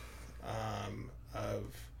death of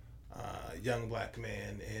a young black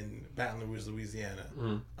man in Baton Rouge, Louisiana.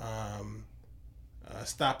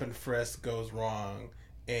 Stop and frisk goes wrong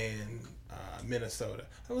in Minnesota.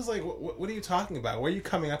 I was like, what are you talking about? Where are you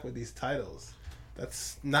coming up with these titles?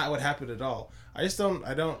 That's not what happened at all. I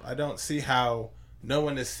don't see how no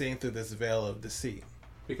one is seeing through this veil of deceit.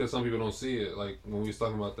 Because some people don't see it. Like when we was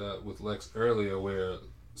talking about that with Lex earlier, where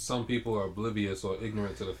some people are oblivious or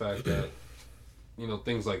ignorant to the fact that,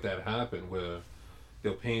 things like that happen, where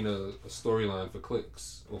they'll paint a storyline for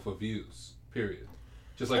clicks or for views, period.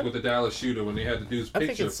 Just like with the Dallas shooter when they had the dude's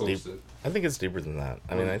picture posted. I think it's deeper than that.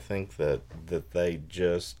 I mean, I think that they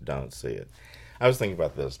just don't see it. I was thinking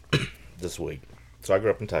about this week. So I grew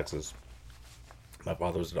up in Texas. My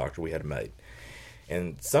father was a doctor. We had a maid.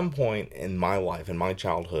 And at some point in my life, in my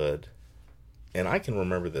childhood, and I can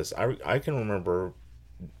remember this. I can remember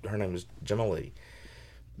her name was Gemma Lee.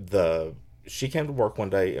 She came to work one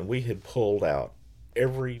day and we had pulled out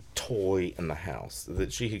every toy in the house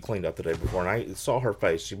that she had cleaned up the day before. And I saw her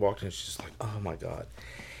face. She walked in and she's just like, oh my God.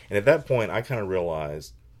 And at that point, I kind of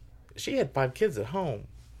realized she had 5 kids at home.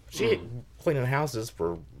 She had cleaning houses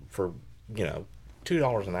for $2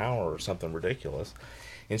 an hour or something ridiculous.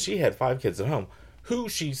 And she had 5 kids at home, who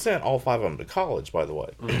she sent all 5 of them to college, by the way.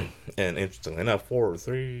 And interestingly enough, 4 or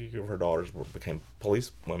 3 of her daughters became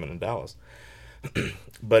police women in Dallas.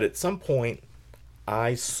 But at some point,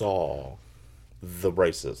 I saw the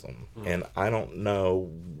racism, and I don't know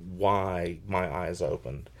why my eyes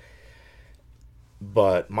opened.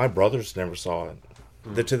 But my brothers never saw it.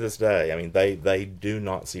 To this day, I mean, they do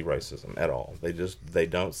not see racism at all. They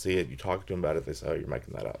don't see it. You talk to them about it, they say, oh, you're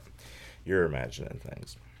making that up. You're imagining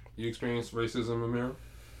things. You experienced racism, Amir?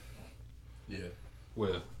 Yeah.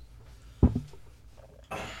 Where?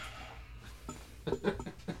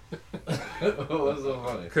 What's so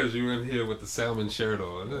funny? Because you were in here with the salmon shirt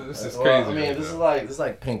on. This is Well, crazy. I mean, right this is now.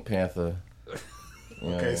 like Pink Panther. You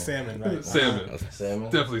know, Okay, salmon, right? Salmon. Salmon.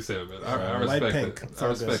 Definitely salmon. I Light respect pink. it. It's I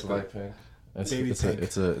all good. respect it. Light pink. Baby pink.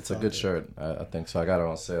 It's a good shirt. I think so. I got it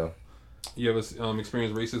on sale. You ever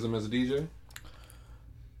experienced racism as a DJ?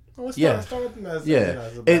 Well, Yeah. start with them as, Yeah,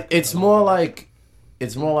 as a background. it's more like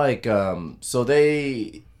so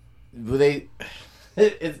they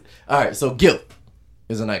it's all right. So Guilt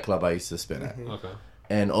is a nightclub I used to spin at, Okay.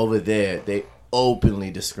 and over there they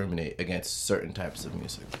openly discriminate against certain types of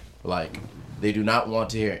music. Like they do not want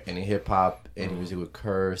to hear any hip hop, any music with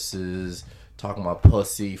curses, talking about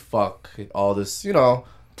pussy, fuck, all this,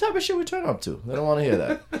 type of shit we turn up to. They don't want to hear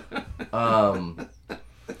that.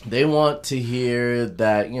 They want to hear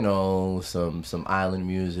that, some island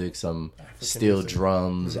music, some steel music.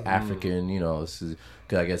 drums, African, because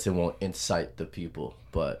I guess it won't incite the people.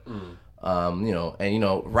 But,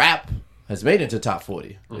 rap has made it to top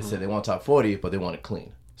 40. They said they want top 40, but they want it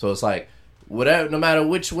clean. So it's like, whatever, no matter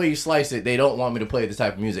which way you slice it, they don't want me to play this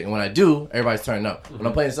type of music. And when I do, everybody's turning up. When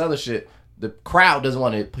I'm playing this other shit, the crowd doesn't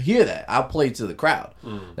want to hear that. I'll play to the crowd.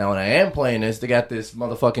 Now, when I am playing this, they got this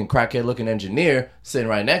motherfucking crackhead-looking engineer sitting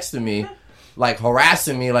right next to me, like,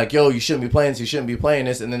 harassing me, like, yo, you shouldn't be playing this, you shouldn't be playing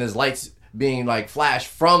this. And then there's lights being, like, flashed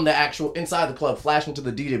from the actual, inside the club, flashing to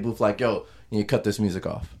the DJ booth, like, yo, you need to cut this music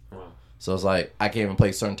off. So it's like, I can't even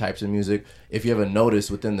play certain types of music. If you ever notice,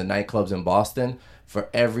 within the nightclubs in Boston, for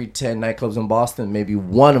every 10 nightclubs in Boston, maybe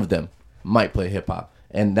one of them might play hip-hop.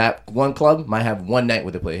 And that one club might have one night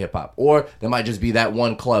where they play hip-hop. Or there might just be that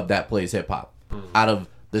one club that plays hip-hop out of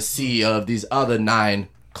the sea of these other 9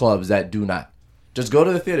 clubs that do not. Just go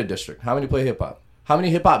to the theater district. How many play hip-hop? How many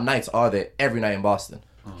hip-hop nights are there every night in Boston?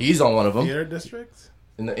 He's on one of them. Theater districts?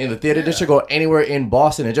 In the theater district or anywhere in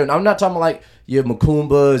Boston in general. I'm not talking about like your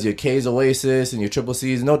Makumbas, your K's Oasis, and your Triple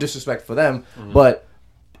C's. No disrespect for them, but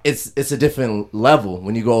it's a different level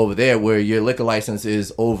when you go over there where your liquor license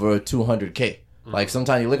is over $200K. Like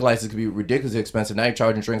sometimes your liquor license could be ridiculously expensive. Now you're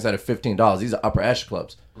charging drinks out of $15. These are upper echelon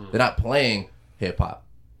clubs. They're not playing hip hop,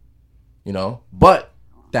 But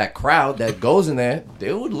that crowd that goes in there,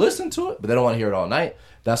 they would listen to it, but they don't want to hear it all night.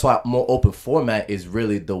 That's why more open format is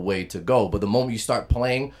really the way to go. But the moment you start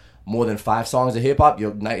playing more than 5 songs of hip hop,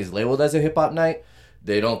 your night is labeled as a hip hop night.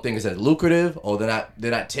 They don't think it's as lucrative, or they're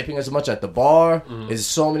not tipping as much at the bar. There's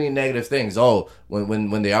so many negative things. Oh,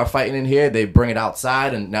 when they are fighting in here, they bring it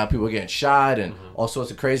outside, and now people are getting shot and all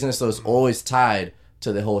sorts of craziness. So it's always tied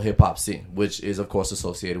to the whole hip hop scene, which is of course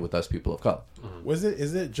associated with us people of color.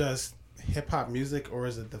 Is it just hip hop music, or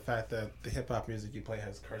is it the fact that the hip hop music you play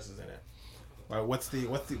has curses in it? Like what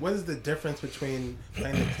is the difference between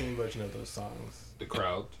playing the clean version of those songs? The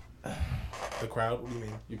crowd. The crowd? What do you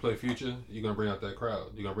mean? You play Future, you're going to bring out that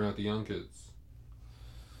crowd. You're going to bring out the young kids.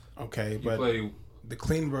 Okay, You but play... the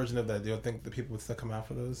clean version of that, do you think the people would still come out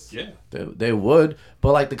for those? Yeah. They would,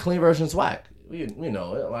 but like the clean version's whack. We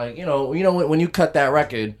know it. Like when you cut that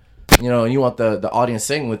record, and you want the audience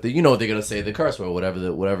singing with it, they're gonna say the curse word,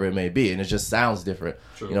 whatever it may be, and it just sounds different.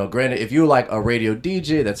 True. Granted, if you're like a radio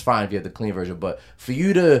DJ, that's fine if you have the clean version, but for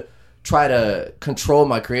you to try to control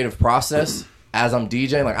my creative process as I'm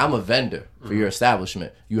DJing, like I'm a vendor for your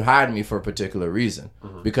establishment. You hired me for a particular reason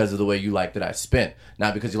because of the way you like that I spin,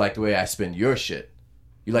 not because you like the way I spin your shit.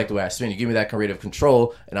 You like the way I spin. You give me that creative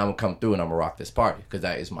control, and I'm going to come through and I'm going to rock this party because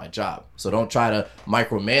that is my job. So don't try to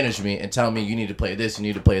micromanage me and tell me you need to play this, you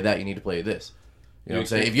need to play that, you need to play this. You know what I'm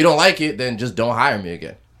saying? If you don't like it, then just don't hire me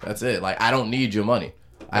again. That's it. Like, I don't need your money.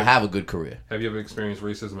 I have a good career. Have you ever experienced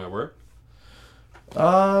racism at work?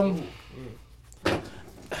 Okay,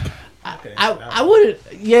 I wouldn't.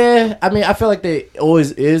 Yeah, I mean, I feel like they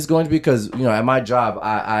always is going to be because at my job,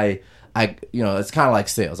 I it's kind of like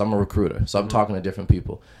sales. I'm a recruiter, so I'm talking to different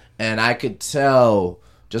people, and I could tell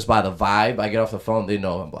just by the vibe. I get off the phone, they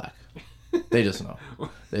know I'm black. They just know.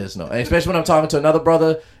 They just know. And especially when I'm talking to another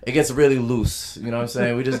brother, it gets really loose. You know what I'm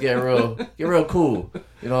saying? We just get real cool.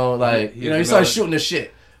 You start shooting the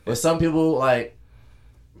shit. But some people they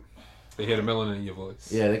hear the melanin in your voice.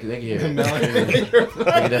 Yeah, they can hear it. They can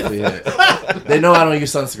definitely hear it. They know I don't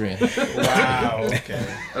use sunscreen. Wow. Okay.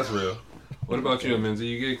 That's real. What about you, Amenza?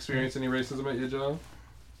 You experience any racism at your job?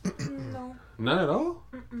 No. None at all?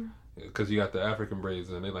 Because you got the African braids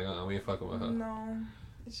and they're like, we ain't fucking with her. No.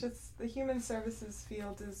 It's just the human services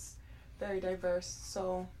field is very diverse,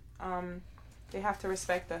 so they have to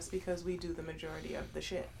respect us because we do the majority of the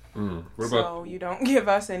shit. So you don't give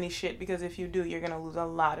us any shit because if you do, you're going to lose a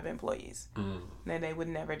lot of employees. And they would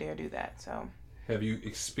never dare do that. So have you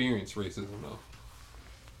experienced racism though?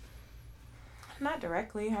 Not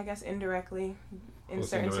directly, I guess indirectly in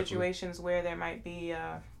certain situations where there might be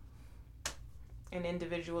an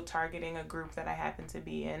individual targeting a group that I happen to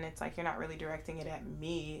be in. It's like you're not really directing it at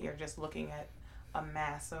me. You're just looking at a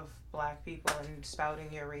mass of black people and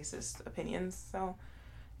spouting your racist opinions. So,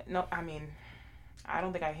 no, I mean, I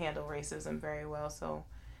don't think I handle racism very well. So,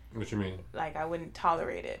 what you mean? Like, I wouldn't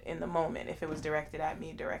tolerate it in the moment if it was directed at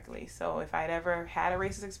me directly. So, if I'd ever had a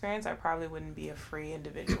racist experience, I probably wouldn't be a free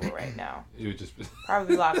individual right now. You would just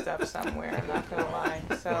probably locked up somewhere. I'm not gonna lie.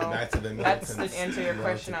 So that's to answer your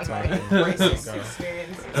question on my racist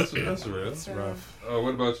experience. That's real. It's rough.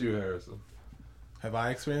 What about you, Harrison? Have I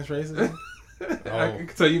experienced racism? I can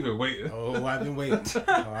tell you've been waiting. I've been waiting.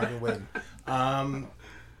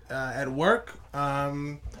 At work,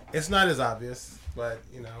 it's not as obvious, but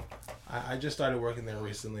I just started working there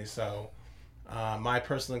recently, so my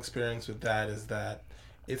personal experience with that is that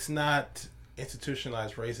it's not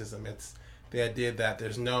institutionalized racism. It's the idea that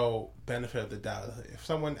there's no benefit of the doubt. If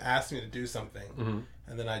someone asks me to do something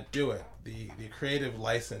and then I do it, the creative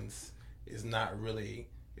license is not really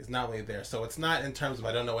there. So it's not in terms of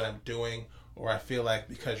I don't know what I'm doing or I feel like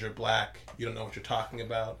because you're black you don't know what you're talking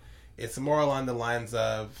about. It's more along the lines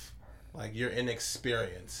of like you're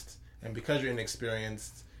inexperienced, and because you're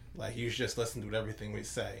inexperienced, like you should just listen to everything we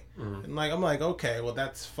say. And I'm like, okay, well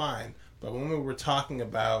that's fine. But when we were talking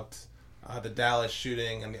about the Dallas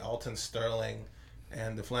shooting and the Alton Sterling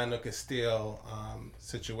and the Philando Castile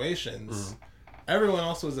situations, everyone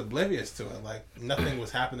else was oblivious to it. Like nothing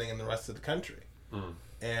was happening in the rest of the country.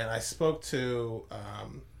 And I spoke to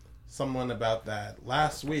someone about that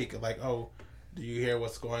last week. Like, oh, do you hear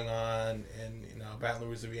what's going on in Baton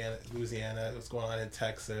Rouge, Louisiana? What's going on in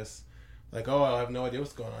Texas? Like, oh, I have no idea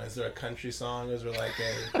what's going on. Is there a country song? Is there a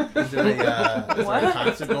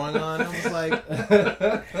concert going on? I was like,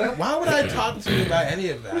 why would I talk to you about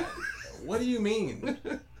any of that? What do you mean?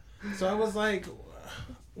 So I was like,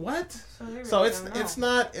 what? So it's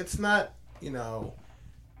not it's not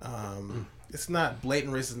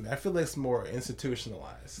blatant racism. I feel like it's more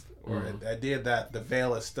institutionalized, or the idea that the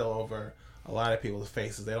veil is still over a lot of people's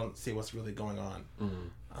faces. They don't see what's really going on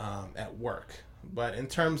at work. But in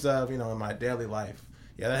terms of, in my daily life,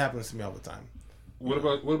 yeah, that happens to me all the time. What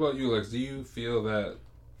about you, Lex? Do you feel that,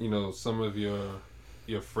 some of your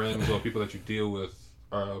friends or people that you deal with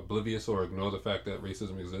are oblivious or ignore the fact that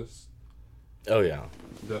racism exists? Oh, yeah.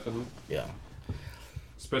 Definitely? Yeah.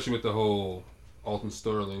 Especially with the whole Alton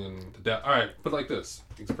Sterling and all right, but like this.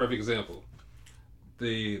 It's a perfect example.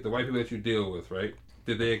 The white people that you deal with, right?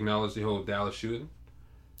 Did they acknowledge the whole Dallas shooting?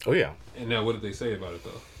 Oh, yeah. And now what did they say about it,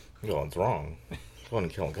 though? Well, it's wrong. It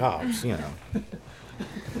wasn't killing cops, I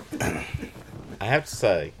have to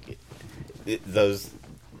say, those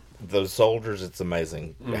soldiers, it's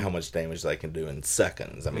amazing how much damage they can do in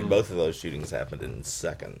seconds. I mean, both of those shootings happened in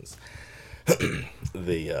seconds. Oh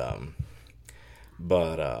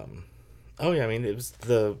yeah, I mean, it was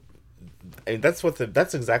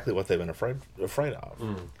that's exactly what they've been afraid of.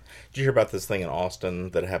 Did you hear about this thing in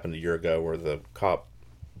Austin that happened a year ago where the cop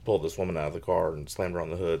pulled this woman out of the car and slammed her on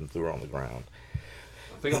the hood and threw her on the ground?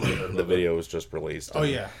 I think the video was just released.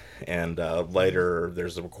 And later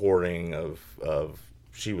there's a recording of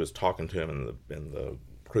she was talking to him in the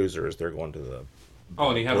cruiser as they're going to the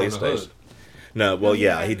and he had her on the hood. No, well,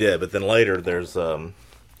 yeah, he did. But then later there's they're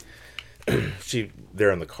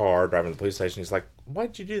in the car driving to the police station. He's like,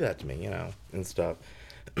 "Why'd you do that to me?" And stuff.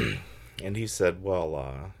 And he said,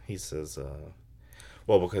 "Well,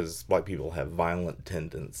 because black people have violent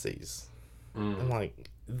tendencies." I'm like,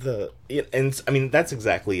 I mean, that's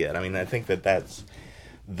exactly it. I mean, I think that's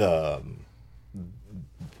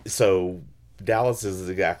so Dallas is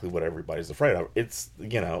exactly what everybody's afraid of. It's,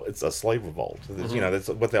 it's a slave revolt. That's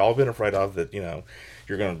what they've all been afraid of, that,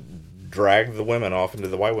 you're going to drag the white women off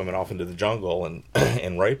into the jungle and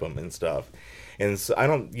and rape them and stuff. And so I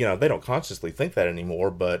don't, they don't consciously think that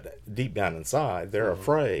anymore, but deep down inside, they're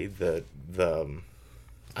afraid that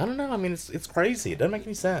I don't know. I mean, it's crazy. It doesn't make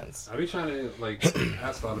any sense. I be trying to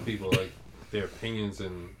ask a lot of people their opinions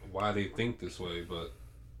and why they think this way, but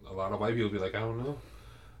a lot of white people be like, I don't know.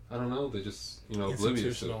 They're just oblivious.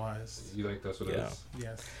 Institutionalized. You think that's what it is?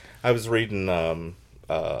 Yes. I was reading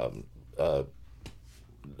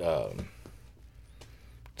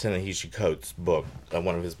Ta-Nehisi Coates' book,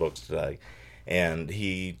 one of his books today, and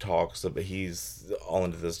he's all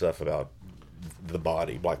into this stuff about the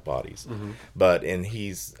body, black bodies, and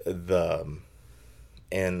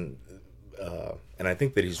I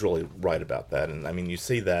think that he's really right about that. And I mean, you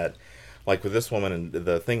see that like with this woman and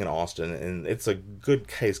the thing in Austin, and it's a good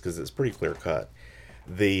case because it's pretty clear cut.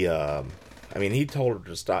 He told her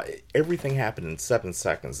to stop. Everything happened in 7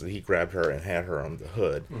 seconds. He grabbed her and had her on the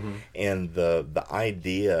hood, and the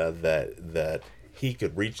idea that he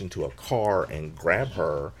could reach into a car and grab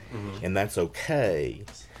her, and that's okay,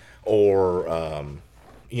 or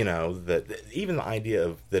that even the idea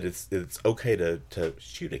of that it's okay to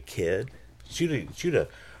shoot a kid, shoot a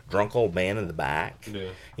drunk old man in the back.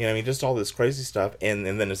 Yeah. Just all this crazy stuff. And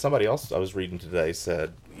then somebody else I was reading today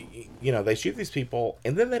said, they shoot these people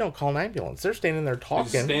and then they don't call an ambulance. They're standing there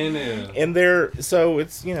talking. They stand there. And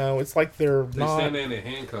it's like they not. stand there and they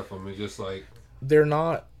handcuff them and just they're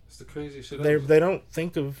not. It's the crazy shit. They don't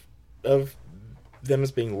think of them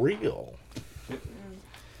as being real.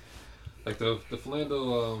 Like the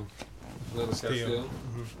Philando Castile,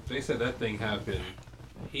 they said that thing happened.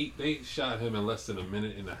 They shot him in less than a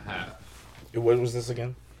minute and a half. What was this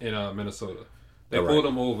again? In Minnesota. They pulled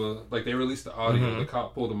him over. They released the audio. The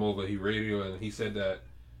cop pulled him over. He radioed and he said that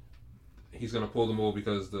he's going to pull him over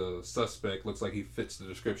because the suspect looks like he fits the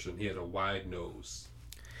description. He had a wide nose.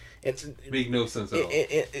 It made no sense at all.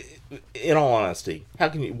 In all honesty, how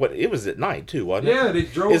can you? It was at night too, wasn't it? Yeah,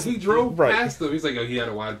 he drove past them. He's like, he had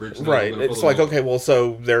a wide bridge. Right. It's like, okay, well,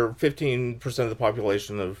 so they're 15% of the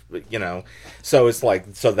population of, so it's like,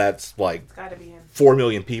 so that's like It's gotta be him. 4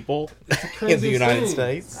 million people in the United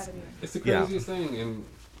States. It's gotta be him. It's the craziest thing, and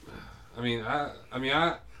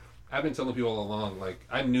I've been telling people all along,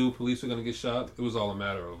 I knew police were going to get shot. It was all a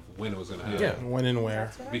matter of when it was going to happen. Yeah, when and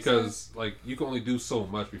where. Because, you can only do so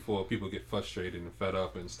much before people get frustrated and fed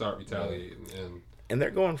up and start retaliating. And they're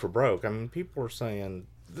going for broke. I mean, people are saying,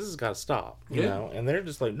 this has got to stop, you know? And they're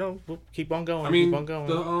just like, no, we'll keep on going, keep on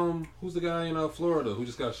going. Who's the guy in Florida who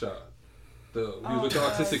just got shot? He was with the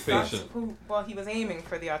autistic patient. He was aiming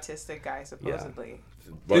for the autistic guy, supposedly. Yeah.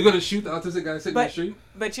 You're going to shoot the autistic guy sitting in the street?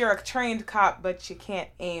 But you're a trained cop, but you can't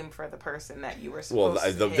aim for the person that you were supposed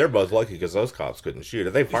to hit. They're both lucky because those cops couldn't shoot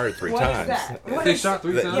it. They fired 3 times. They shot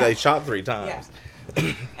 3 times? They shot 3 times.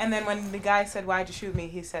 Yeah. And then when the guy said, why'd you shoot me?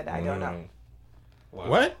 He said, I don't know. Wow.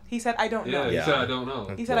 What? He said, I don't know. Yeah, he said, I don't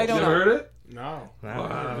know. He said, I don't know. You ever heard it? No.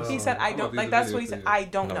 Wow. He said, I don't, that's what he said, I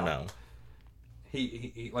don't know.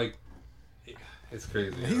 He it's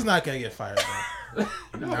crazy. He's not gonna get fired though.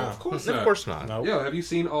 No, of course not. Of course not. Nope. Yeah, have you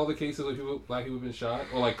seen all the cases of black people have been shot?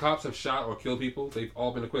 Or cops have shot or killed people? They've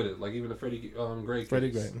all been acquitted. Even the Freddie Gray case.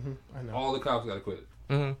 Freddie Gray. I know. All the cops got acquitted.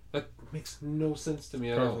 That makes no sense to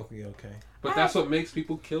me at all. Perfectly okay. But that's what makes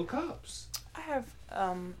people kill cops. I have,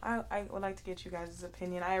 I would like to get you guys'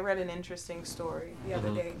 opinion. I read an interesting story the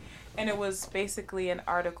other day, and it was basically an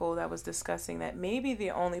article that was discussing that maybe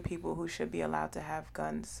the only people who should be allowed to have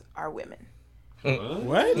guns are women.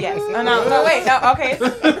 What? Yes. No, wait. No, okay.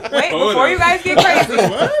 Wait, before you guys get crazy.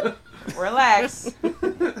 What? Relax.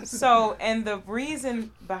 So, and the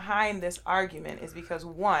reason behind this argument is because,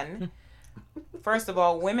 first of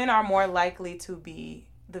all, women are more likely to be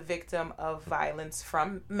the victim of violence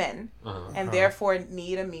from men, and therefore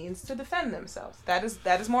need a means to defend themselves. That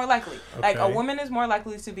is more likely. Okay. A woman is more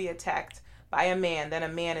likely to be attacked by a man than a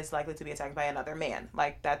man is likely to be attacked by another man.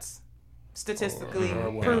 That's statistically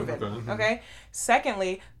proven. Okay.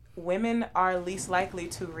 Secondly, women are least likely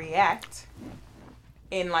to react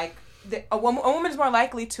in a woman is more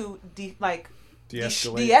likely to de-escalate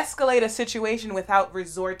a situation without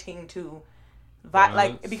resorting to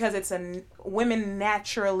because women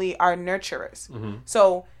naturally are nurturers.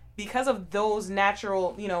 So because of those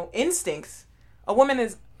natural instincts, a woman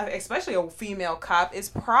is, especially a female cop, is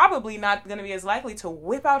probably not going to be as likely to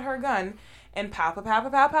whip out her gun and pow pow pow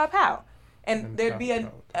pow pow pow. And there'd be an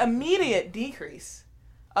immediate decrease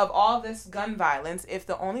of all this gun violence if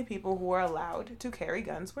the only people who are allowed to carry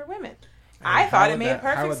guns were women. I thought it made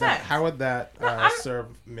perfect sense. How would that serve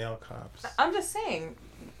male cops? I'm just saying,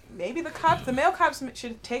 maybe the male cops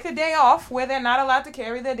should take a day off where they're not allowed to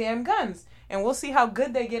carry their damn guns. And we'll see how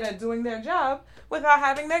good they get at doing their job without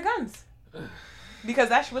having their guns. Because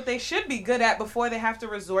that's what they should be good at before they have to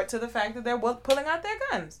resort to the fact that they're pulling out their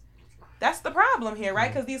guns. That's the problem here,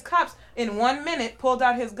 right? Because these cops, in 1 minute, pulled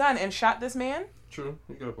out his gun and shot this man. True,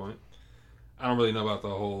 you got a point. I don't really know about the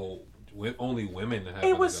whole only women have.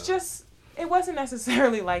 It was just, it wasn't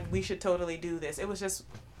necessarily like we should totally do this. It was just,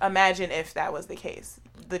 imagine if that was the case.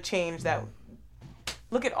 The change that,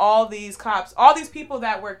 look at all these cops, all these people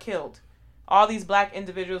that were killed. All these black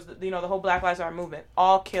individuals, the whole Black Lives Matter movement,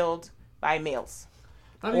 all killed by males.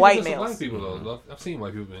 White males. Black people, though. I've seen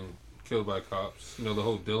white people being killed by cops. The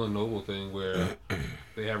whole Dylan Noble thing where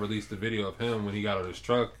they had released the video of him when he got out of his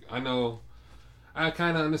truck. I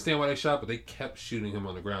kind of understand why they shot, but they kept shooting him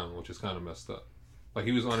on the ground, which is kind of messed up. Like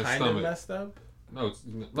he was on his stomach. Kind of messed up? No.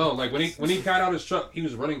 Like when he got out of his truck, he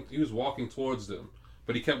was walking towards them,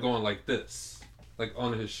 but he kept going like this, like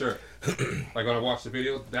on his shirt. Like when I watched the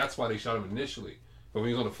video, that's why they shot him initially. But when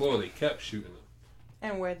he was on the floor, they kept shooting him.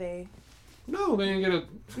 And were they? No, they didn't get a.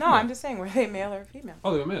 No, I'm just saying, were they male or female?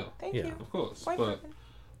 Oh, they were male. Thank you. Of course, White but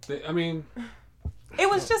I mean, it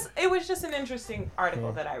was just an interesting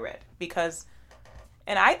article that I read because,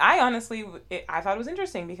 and I honestly I thought it was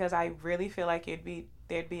interesting because I really feel like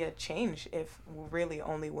there'd be a change if really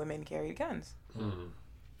only women carried guns. Mm-hmm.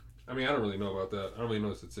 I mean, I don't really know about that. I don't really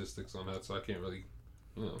know statistics on that, so I can't really.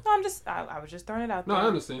 No, I was just throwing it out there. No, I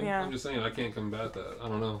understand. Yeah. I'm just saying I can't combat that. I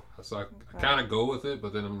don't know. So I kind of go with it,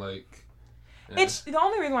 but then I'm like. It's the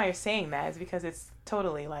only reason why you're saying that is because it's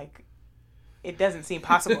totally like it doesn't seem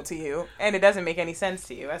possible to you, and it doesn't make any sense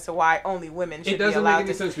to you as to why only women should be allowed to. It doesn't make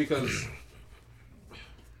any sense because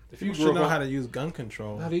if you should know how to use gun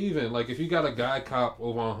control. Not even like if you got a guy cop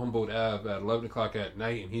over on Humboldt Ave at 11 o'clock at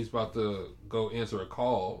night and he's about to go answer a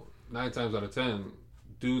call, 9 times out of 10,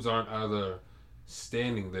 dudes aren't either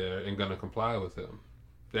standing there and gonna comply with him.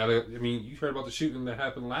 I mean, you heard about the shooting that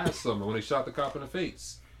happened last summer when they shot the cop in the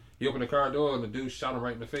face. He opened the car door and the dude shot him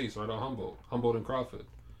right in the face, right on Humboldt and Crawford.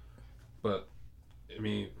 But, I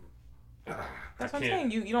mean, that's what I'm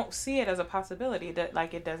saying. You don't see it as a possibility that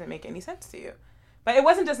like it doesn't make any sense to you. But it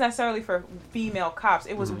wasn't just necessarily for female cops.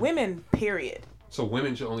 It was women, period. So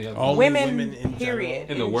women should only have all women in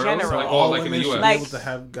period in the world, general. like all in the U.S. Like, able to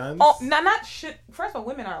have guns. Oh, not should. First of all,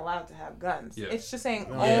 women are allowed to have guns. Yeah. It's just saying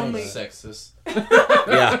only sexist.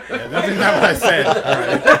 Yeah, that's not what I said.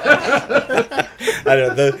 Right. I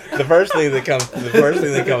know the first thing that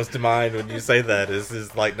comes to mind when you say that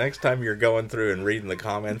is like next time you're going through and reading the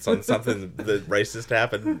comments on something that racist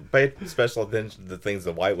happened, pay special attention to the things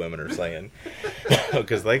that white women are saying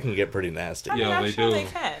because they can get pretty nasty. I mean, yeah, I'm they sure do. They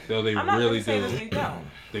can. No, they I'm not really say do. That they don't.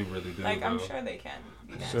 They really do. Like I'm sure they can.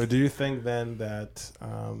 So, do you think then that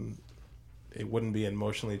it wouldn't be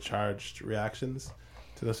emotionally charged reactions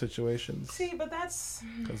to those situations? See, but that's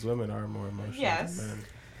because women are more emotional. Yes, than men.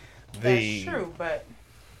 That's true, but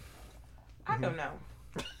I don't know.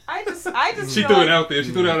 I just. She threw it out there.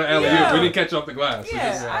 She threw it out of alley. Yeah. We didn't catch off the glass.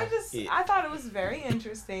 Yeah, I thought it was very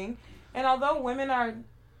interesting, and although women are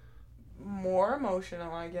more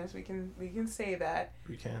emotional, I guess we can say that.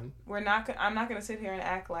 We can. I'm not gonna sit here and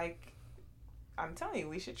act like. I'm telling you,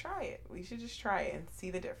 we should try it. We should just try it and see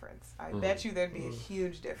the difference. I bet you there'd be a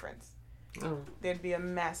huge difference. There'd be a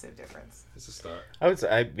massive difference. It's a start. I would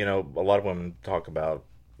say, a lot of women talk about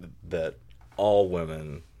that all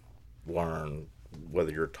women learn,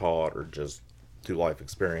 whether you're taught or just through life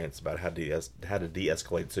experience, about how to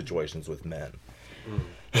de-escalate situations with men.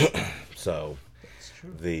 So,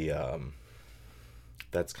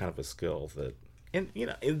 that's kind of a skill that, and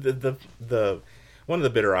the one of the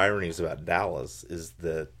bitter ironies about Dallas is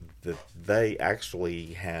that they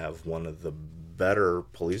actually have one of the better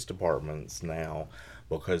police departments now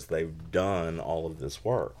because they've done all of this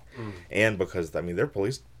work. And because, their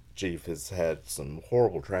police chief has had some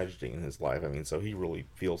horrible tragedy in his life. So he really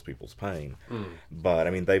feels people's pain. But,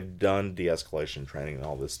 they've done de-escalation training and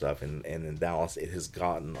all this stuff, and in Dallas it has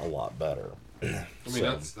gotten a lot better.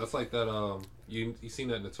 That's like that, you seen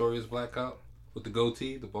that notorious black cop with the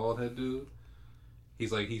goatee, the bald head dude?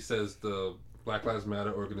 He says the Black Lives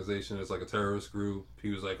Matter organization is like a terrorist group. He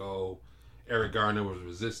was like, oh, Eric Garner was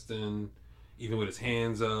resisting, even with his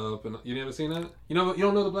hands up. And you never seen that? You don't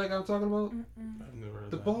know the black guy I'm talking about? I've never heard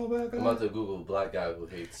the that. bald black guy? I'm about to Google black guy who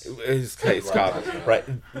hates. He's cop, right?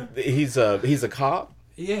 He's a cop.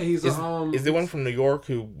 Yeah, he's is the one from New York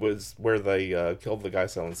who was where they killed the guy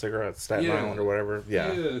selling cigarettes, Staten Island or whatever.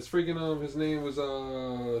 Yeah, it's freaking his name was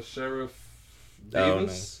Sheriff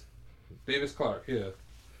Davis. Davis Clark, yeah.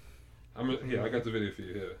 I got the video for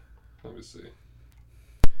you here. Let me see.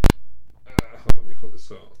 Hold on, let me pull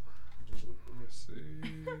this out. Let me see.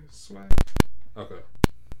 Swag. Okay.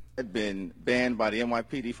 Had been banned by the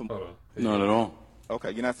NYPD from. Hold on. Not at all.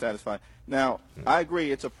 Okay, you're not satisfied. Now, I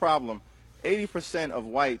agree, it's a problem. 80% of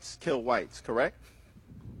whites kill whites, correct?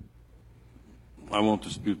 I won't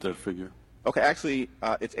dispute that figure. Okay, actually,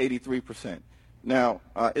 it's 83%. Now,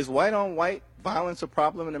 is white-on-white violence a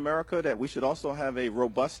problem in America that we should also have a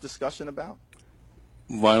robust discussion about?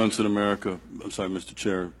 Violence in America, I'm sorry, Mr.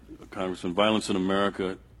 Chair, Congressman, violence in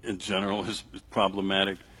America in general is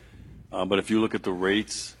problematic. But if you look at the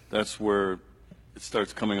rates, that's where it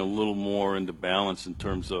starts coming a little more into balance in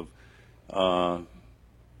terms of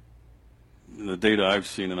the data I've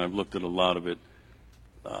seen, and I've looked at a lot of it.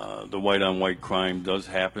 The white-on-white crime does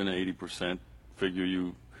happen, 80% figure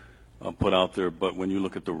you put out there, but when you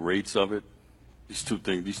look at the rates of it, these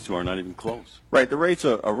two are not even close. Right, the rates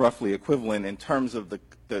are roughly equivalent in terms of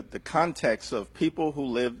the context of people who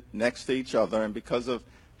live next to each other, and because of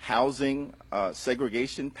housing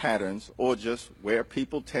segregation patterns or just where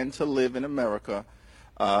people tend to live in America,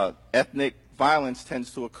 ethnic violence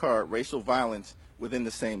tends to occur, racial violence within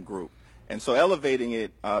the same group. And so elevating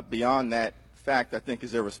it beyond that fact, I think,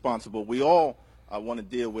 is irresponsible. We all want to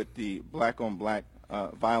deal with the black-on-black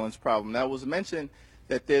violence problem. Now, it was mentioned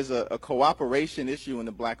that there's a cooperation issue in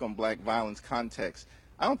the black-on-black violence context.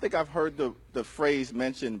 I don't think I've heard the phrase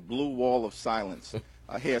mentioned, blue wall of silence,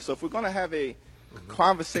 here. So if we're going to have a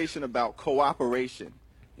conversation about cooperation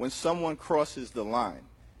when someone crosses the line,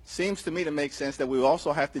 seems to me to make sense that we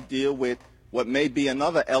also have to deal with what may be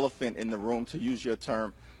another elephant in the room, to use your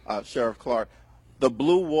term, Sheriff Clark, the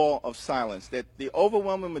blue wall of silence, that the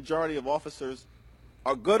overwhelming majority of officers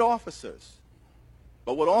are good officers.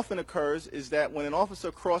 But what often occurs is that when an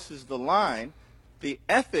officer crosses the line, the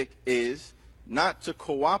ethic is not to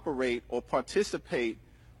cooperate or participate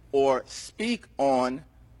or speak on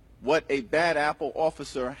what a bad apple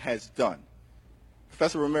officer has done.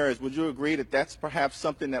 Professor Ramirez, would you agree that that's perhaps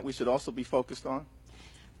something that we should also be focused on?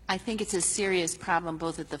 I think it's a serious problem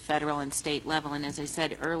both at the federal and state level. And as I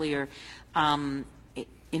said earlier,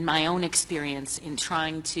 in my own experience in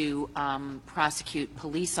trying to prosecute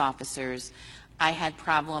police officers, I had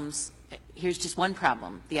problems. Here's just one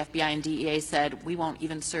problem. The FBI and DEA said we won't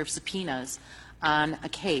even serve subpoenas on a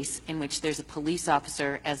case in which there's a police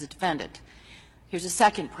officer as a defendant. Here's a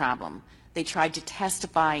second problem. They tried to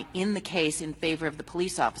testify in the case in favor of the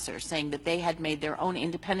police officer, saying that they had made their own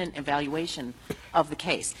independent evaluation of the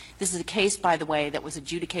case. This is a case, by the way, that was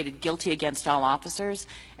adjudicated guilty against all officers,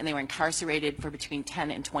 and they were incarcerated for between 10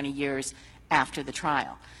 and 20 years after the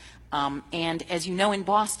trial. And as you know, in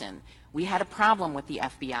Boston, we had a problem with the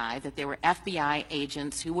FBI, that there were FBI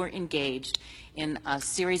agents who were engaged in a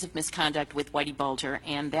series of misconduct with Whitey Bulger,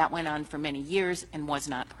 and that went on for many years and was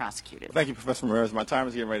not prosecuted. Thank you, Professor Ramirez. My time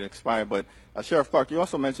is getting ready to expire, but Sheriff Clark, you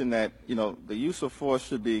also mentioned that, the use of force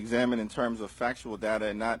should be examined in terms of factual data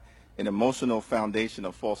and not an emotional foundation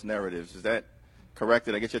of false narratives. Is that correct?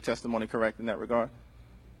 Did I get your testimony correct in that regard?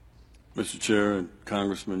 Mr. Chair and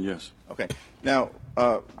Congressman, yes. Okay. Now,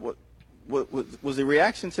 was the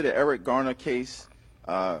reaction to the Eric Garner case,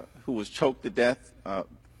 who was choked to death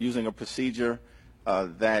using a procedure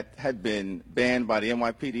that had been banned by the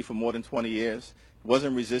NYPD for more than 20 years,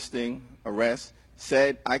 wasn't resisting arrest,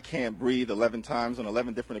 said, "I can't breathe" 11 times on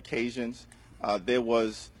 11 different occasions. There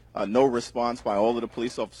was no response by all of the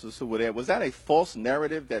police officers who were there. Was that a false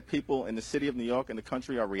narrative that people in the city of New York and the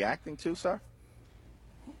country are reacting to, sir?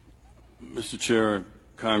 Mr. Chair,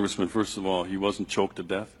 Congressman, first of all, he wasn't choked to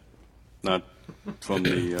death. Not from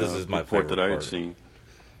the This is my report that favorite I had part. seen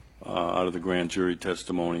out of the grand jury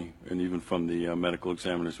testimony, and even from the medical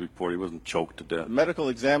examiner's report. He wasn't choked to death. The medical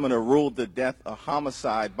examiner ruled the death a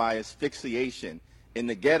homicide by asphyxiation. In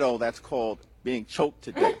the ghetto, that's called being choked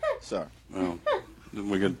to death, sir. Well,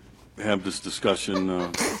 we could have this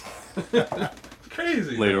discussion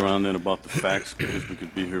Crazy. later on then about the facts, because we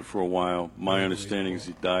could be here for a while. My understanding is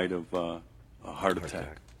he died of a heart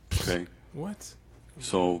attack. Okay? What?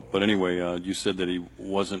 So, but anyway, you said that he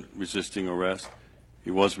wasn't resisting arrest. He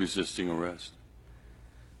was resisting arrest.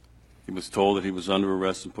 He was told that he was under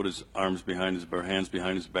arrest and put his hands behind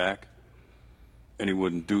his back, and he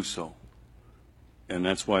wouldn't do so. And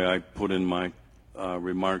that's why I put in my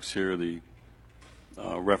remarks here the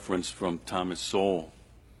reference from Thomas Sowell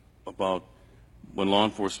about when law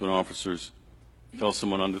enforcement officers tell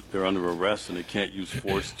someone they're under arrest and they can't use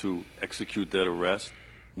force to execute that arrest.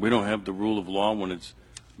 We don't have the rule of law when it's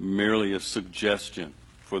merely a suggestion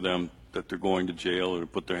for them that they're going to jail or to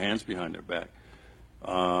put their hands behind their back.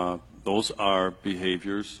 Those are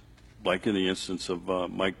behaviors like in the instance of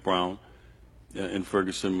Mike Brown in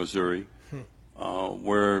Ferguson, Missouri,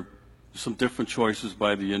 where some different choices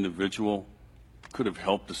by the individual could have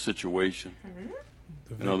helped the situation.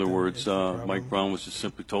 In other words, Mike Brown was just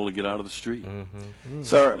simply told to get out of the street.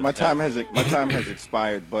 Sir, my time has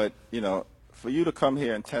expired, but for you to come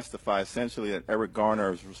here and testify essentially that Eric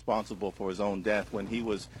Garner is responsible for his own death when he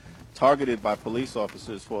was targeted by police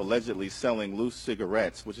officers for allegedly selling loose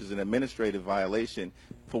cigarettes, which is an administrative violation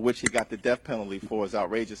for which he got the death penalty for, is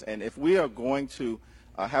outrageous. And if we are going to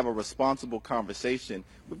have a responsible conversation,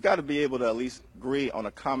 we've got to be able to at least agree on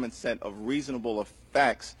a common set of reasonable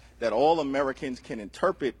facts that all Americans can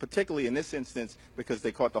interpret, particularly in this instance because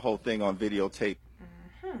they caught the whole thing on videotape.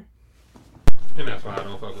 And that's why I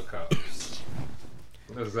don't fuck with cops.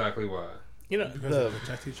 That's exactly why. Because they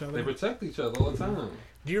protect each other? They protect each other all the time.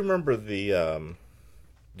 Do you remember the,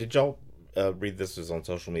 did y'all read this? Was on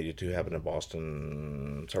social media too, happened in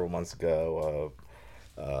Boston several months ago.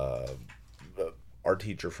 Our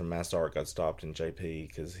teacher from Mass Art got stopped in JP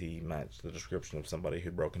because he matched the description of somebody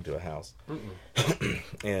who broke into a house.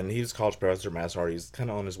 And he was a college professor at Mass Art. He's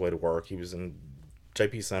kind of on his way to work. He was in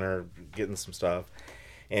JP Center getting some stuff.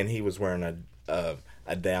 And he was wearing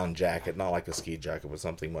a down jacket, not like a ski jacket, but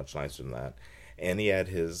something much nicer than that. And he had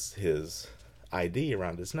his ID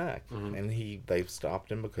around his neck. And they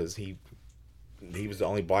stopped him because he was the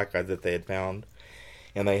only black guy that they had found.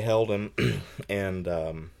 And they held him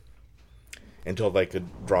and until they could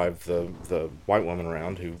drive the white woman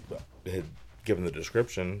around who had given the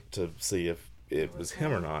description to see if it was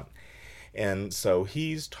him or not. And so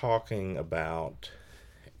he's talking about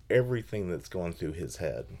everything that's going through his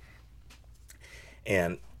head.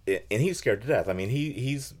 And he's scared to death. I mean,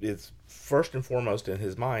 it's first and foremost in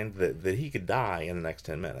his mind that he could die in the next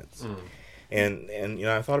 10 minutes. And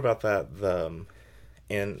I thought about that.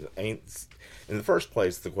 And I mean, in the first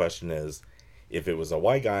place, the question is, if it was a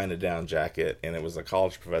white guy in a down jacket and it was a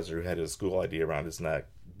college professor who had his school ID around his neck,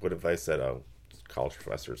 what if they said, "Oh, college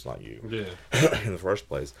professor, it's not you"? Yeah. In the first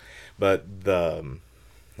place. But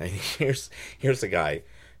here's a guy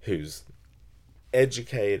who's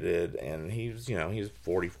educated and he's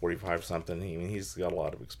 40, 45 something. He's got a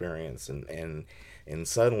lot of experience and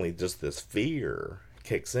suddenly just this fear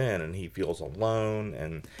kicks in and he feels alone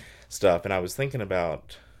and stuff. And I was thinking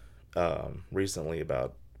about recently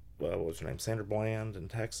about what was her name, Sandra Bland in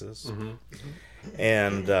Texas.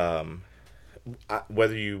 And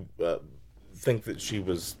whether you think that she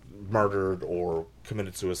was murdered or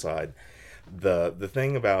committed suicide, the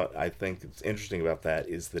thing about, I think it's interesting about that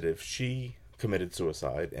is that if she committed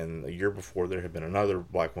suicide and a year before there had been another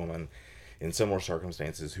black woman in similar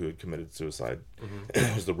circumstances who had committed suicide,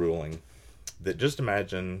 was the ruling, that just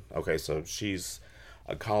imagine, okay, so she's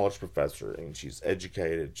a college professor and she's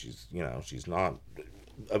educated, she's not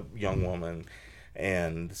a young woman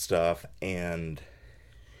and stuff, and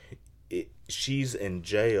she's in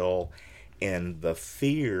jail and the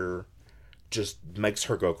fear just makes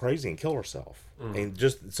her go crazy and kill herself. And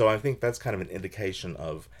just so I think that's kind of an indication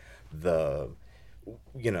of the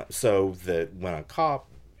so that when a cop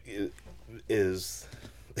is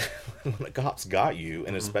when the cops got you,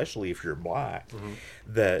 and especially if you're black,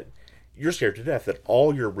 that you're scared to death, that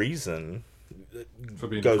all your reason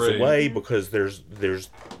goes away because there's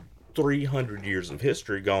 300 years of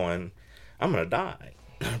history going, I'm gonna die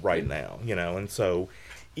right now, and so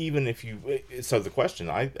even if the question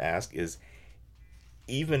I ask is,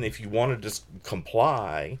 even if you want to just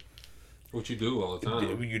comply, which you do all the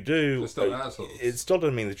time, you do, it's still assholes. It still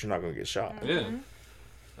doesn't mean that you're not going to get shot. Yeah,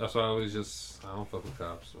 that's why I don't fuck with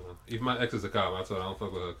cops, man. Even my ex is a cop. I told her I don't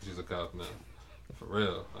fuck with her because she's a cop now. For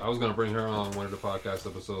real. I was gonna bring her on one of the podcast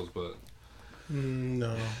episodes, but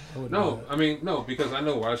no, I wouldn't. No, I mean no, because I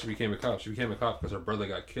know why she became a cop. She became a cop because her brother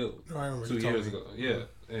got killed 2 years ago. Yeah,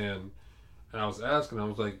 and I was asking, I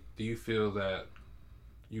was like, do you feel that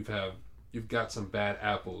you've got some bad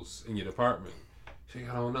apples in your department? She's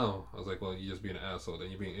like, I don't know. I was like, well, you're just being an asshole. Then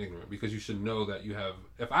you're being ignorant because you should know that you have.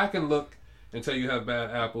 If I can look and tell you have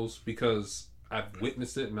bad apples because I've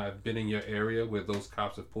witnessed it and I've been in your area where those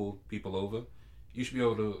cops have pulled people over, you should be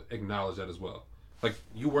able to acknowledge that as well. Like,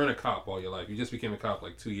 you weren't a cop all your life. You just became a cop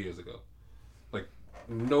like 2 years ago. Like,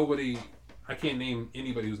 I can't name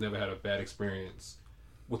anybody who's never had a bad experience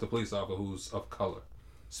with a police officer who's of color.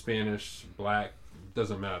 Spanish, black,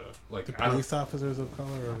 doesn't matter. Like, the police officers of color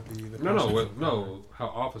or the No, how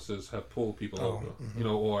officers have pulled people over.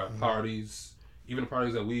 Or parties, even the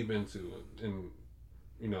parties that we've been to, and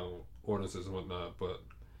ordinances and whatnot. But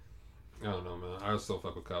I don't know, man. I still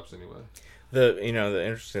fuck with cops anyway. The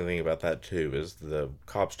interesting thing about that too is the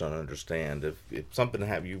cops don't understand if something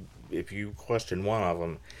if you question one of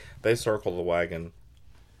them, they circle the wagon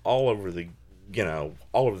all over the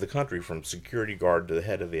country, from security guard to the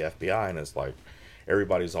head of the FBI, and it's like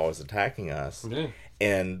everybody's always attacking us. Yeah.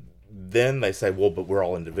 And then they say, well, but we're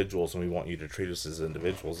all individuals and we want you to treat us as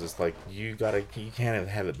individuals. It's like you can't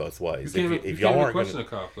have it both ways. If y'all aren't going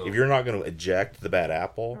to, if you're not going to eject the bad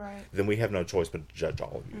apple, Right. then we have no choice but to judge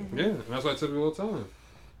all of you. Yeah, and that's what I tell people all the time.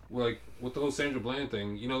 Like with the whole Sandra Bland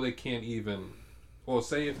thing, they can't even. Well,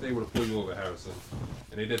 say if they were to pull you over, Harrison,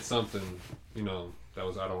 and they did something, that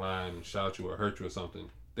was out of line, and shot you or hurt you or something,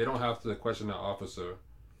 they don't have to question that officer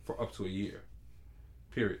for up to a year.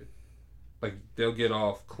 Period. Like, they'll get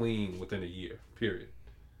off clean within a year. Period.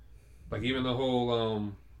 Like, even the whole,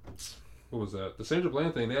 what was that? The Sandra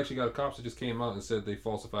Bland thing, they actually got cops that just came out and said they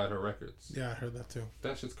falsified her records. Yeah, I heard that too.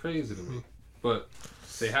 That shit's crazy to me. But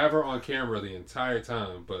they have her on camera the entire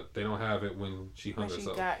time, but they don't have it when she hung When she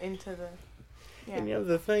herself. got into the... Yeah. And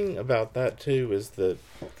the thing about that too is that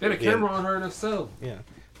They had a camera on her in her cell. Yeah.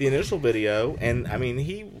 The initial video, and I mean,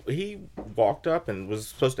 he walked up and was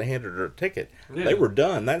supposed to hand her a ticket. Yeah. They were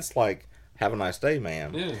done. That's like, have a nice day,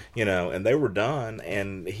 ma'am. Yeah. And they were done,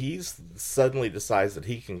 and he suddenly decides that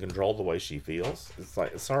he can control the way she feels. It's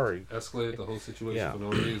like, sorry. Escalated the whole situation for no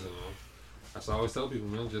reason, man. That's what I always tell people,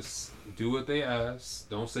 man. Just do what they ask.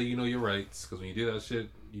 Don't say you know your rights, because when you do that shit,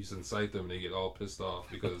 you just incite them and they get all pissed off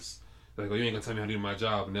because they're like, oh, you ain't gonna tell me how to do my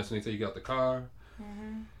job. And that's when they tell you got the car.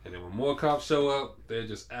 Mm-hmm. And then when more cops show up, they're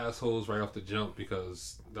just assholes right off the jump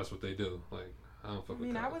because that's what they do. Like, I don't fuck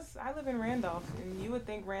with cops. I live in Randolph, and you would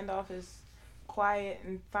think Randolph is quiet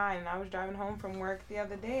and fine. And I was driving home from work the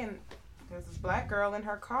other day, and there's this black girl in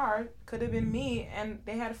her car. Could have been me, and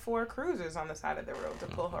they had 4 cruisers on the side of the road to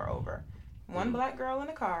pull her over. One black girl in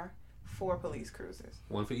a car, 4 police cruisers.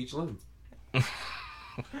 One for each limb. You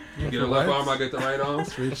get a left arm, I get the right arm.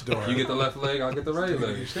 For each door. You get the left leg, I'll get the right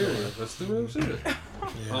leg. Period. That's the real shit.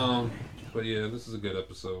 Yeah. But yeah, this is a good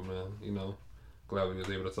episode, man. Glad we was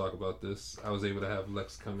able to talk about this. I was able to have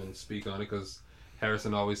Lex come and speak on it because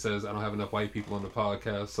Harrison always says I don't have enough white people on the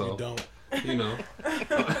podcast, so You don't.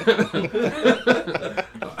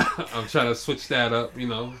 I'm trying to switch that up.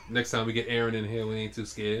 Next time we get Aaron in here, we ain't too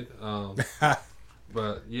scared.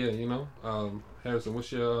 But yeah, Harrison,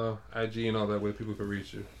 what's your IG and all that way people can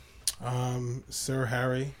reach you? Sir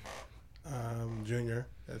Harry Jr.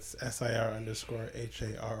 That's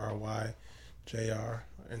SIR_HARRY JR,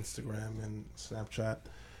 Instagram and Snapchat.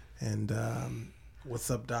 And What's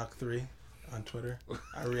Up Doc 3 on Twitter.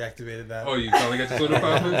 I reactivated that. Oh, you finally got your Twitter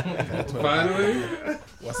popping? Finally?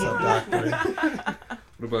 What's Up Doc 3.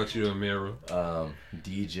 What about you, Amero?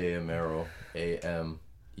 DJ Amero,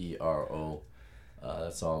 AMERO.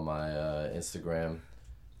 That's on my Instagram.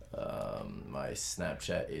 My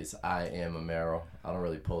Snapchat is I am Amero. I don't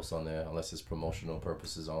really post on there unless it's promotional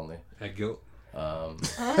purposes only. At Guilt?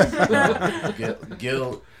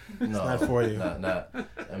 Guilt. No, not for you. Not.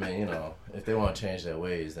 I mean, if they want to change their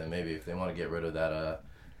ways, then maybe if they want to get rid of that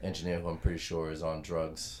engineer who I'm pretty sure is on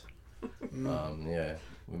drugs, yeah,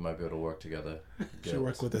 we might be able to work together. Should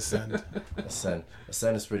work with Ascend. Ascend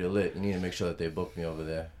is pretty lit. You need to make sure that they book me over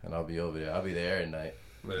there, and I'll be over there. I'll be there every night.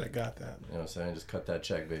 I got that. You know what I'm saying? Just cut that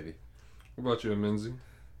check, baby. What about you, Amenzi?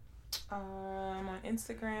 I'm on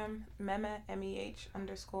Instagram, Mehmet,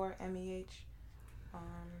 MEH_MEH.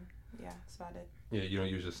 Yeah, that's about it. Yeah, you don't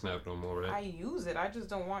use your Snap no more, right? I use it. I just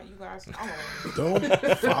don't want you guys to follow me.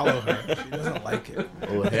 Don't follow her. She doesn't like it.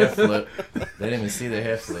 Oh, hair flip. They didn't even see the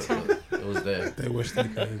hair flip. It was there. They wish they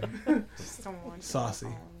could. Just don't want you to Saucy.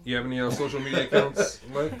 follow me. You have any social media accounts,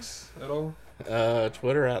 Lex, at all?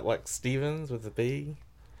 Twitter at Lex Stevens with a B.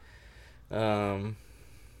 That's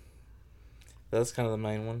kind of the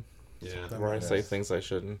main one. Yeah. Where I say things I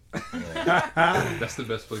shouldn't. That's the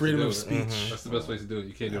best place Freedom to do of it. speech. That's the best place to do it.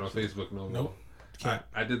 You can't do it on Facebook no more. Nope. Can't.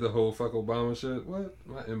 I did the whole fuck Obama shit. What?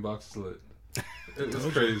 My inbox is lit. It was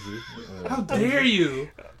crazy. How dare you?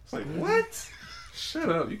 It's like, what? Shut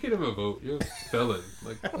up. You can't even vote. You're a felon.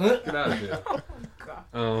 Like, get out of here.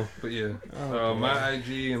 But yeah. My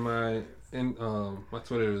IG and my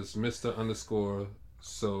Twitter is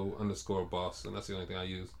Mr_so_Boston. That's the only thing I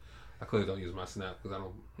use. I clearly don't use my Snap because I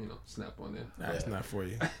don't, Snap on there. That's not for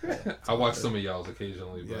you. I watch some of y'all's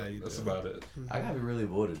occasionally, but that's do. about it. I gotta be really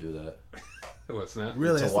bored to do that. What, Snap?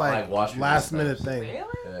 Really, it's like watch last minute videos. thing. Really?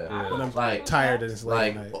 Yeah. When I'm Like- tired and it's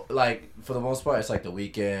late at night. Like for the most part, it's like the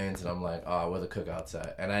weekends, and I'm like, oh, where the cookouts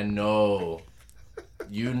at? And I know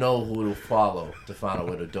you know who to follow to find out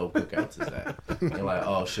where the dope cookouts is at. You're like,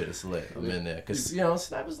 oh shit, it's lit. I'm in there because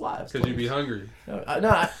Snap is live. Because you be hungry. I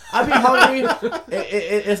be hungry.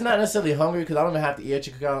 It's not necessarily hungry because I don't even have to eat at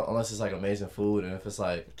your cookout unless it's like amazing food and if it's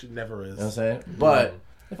like It never is. you know what I'm saying. But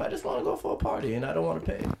if I just want to go for a party and I don't want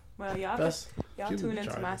to pay, Well, y'all tune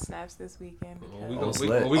into my snaps this weekend. Because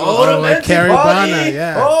like Carrie Bonner,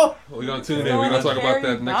 yeah. Oh, We're going to tune in. We're going to talk about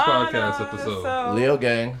that next podcast episode. So, Leo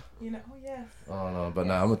gang. you know, yes. I don't know, but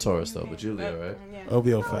I'm a Taurus though. But you Leo, right? Yeah.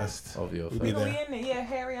 OVO Fest. OVO We'll be Fest. there. We in there. Yeah,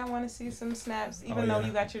 Harry, I want to see some snaps. Even though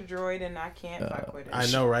you got your droid and I can't fuck with it. I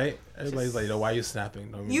know, right? Everybody's like, why are you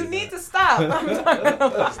snapping? Don't You do need that. to stop. I'm talking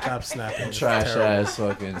about. Stop snapping. It's Trash terrible. ass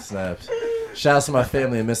fucking snaps. Shout out to my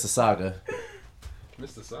family in Mississauga.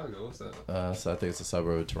 Mr. Saga, what's that? So I think it's a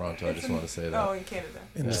suburb of Toronto. I just want to say that. Oh, in Canada.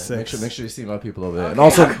 In the Yeah, six. make sure you see my people over there, and Okay.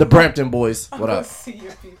 also the Brampton boys. I'm What gonna up? see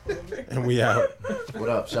your people. And we out. What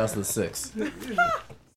up? Shouts to the 6.